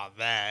know about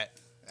that.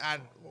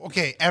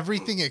 Okay,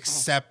 everything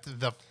except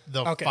the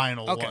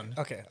final one.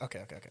 Okay.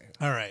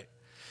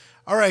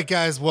 All right,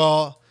 guys.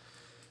 Well,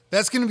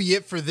 that's going to be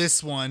it for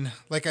this one.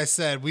 Like I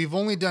said, we've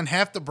only done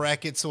half the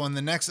bracket, so on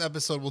the next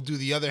episode, we'll do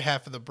the other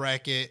half of the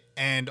bracket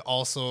and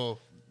also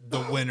the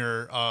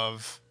winner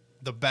of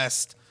the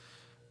best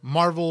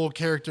Marvel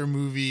character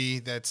movie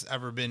that's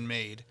ever been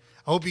made.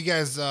 I hope you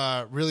guys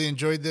really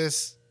enjoyed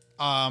this.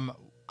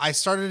 I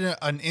started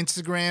an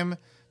Instagram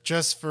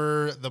just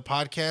for the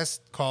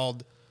podcast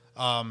called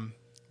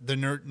the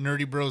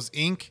Nerdy Bros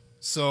Inc.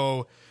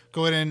 So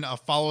go ahead and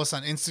follow us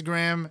on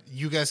Instagram.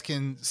 You guys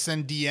can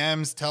send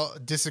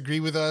DMs, disagree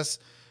with us.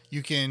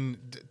 You can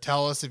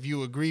tell us if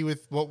you agree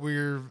with what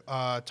we're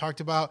talked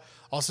about.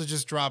 Also,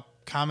 just drop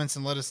comments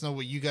and let us know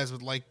what you guys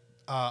would like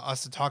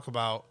us to talk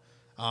about.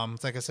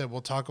 Like I said,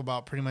 we'll talk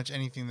about pretty much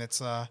anything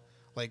that's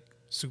like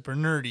super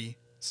nerdy.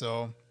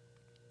 So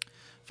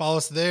follow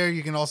us there.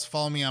 You can also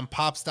follow me on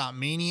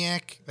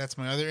pops.maniac. That's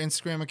my other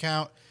Instagram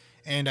account.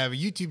 And I have a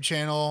YouTube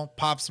channel,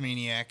 Pops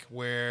Maniac,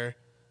 where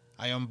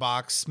I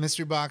unbox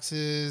mystery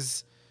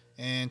boxes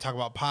and talk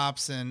about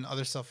Pops and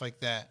other stuff like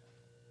that.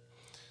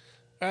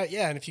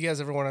 Yeah, and if you guys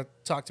ever want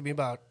to talk to me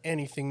about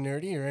anything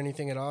nerdy or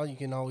anything at all, you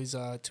can always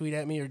tweet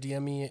at me or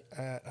DM me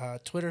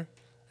at Twitter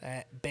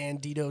at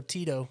Bandito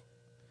Tito.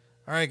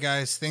 All right,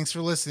 guys. Thanks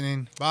for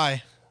listening.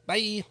 Bye.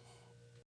 Bye.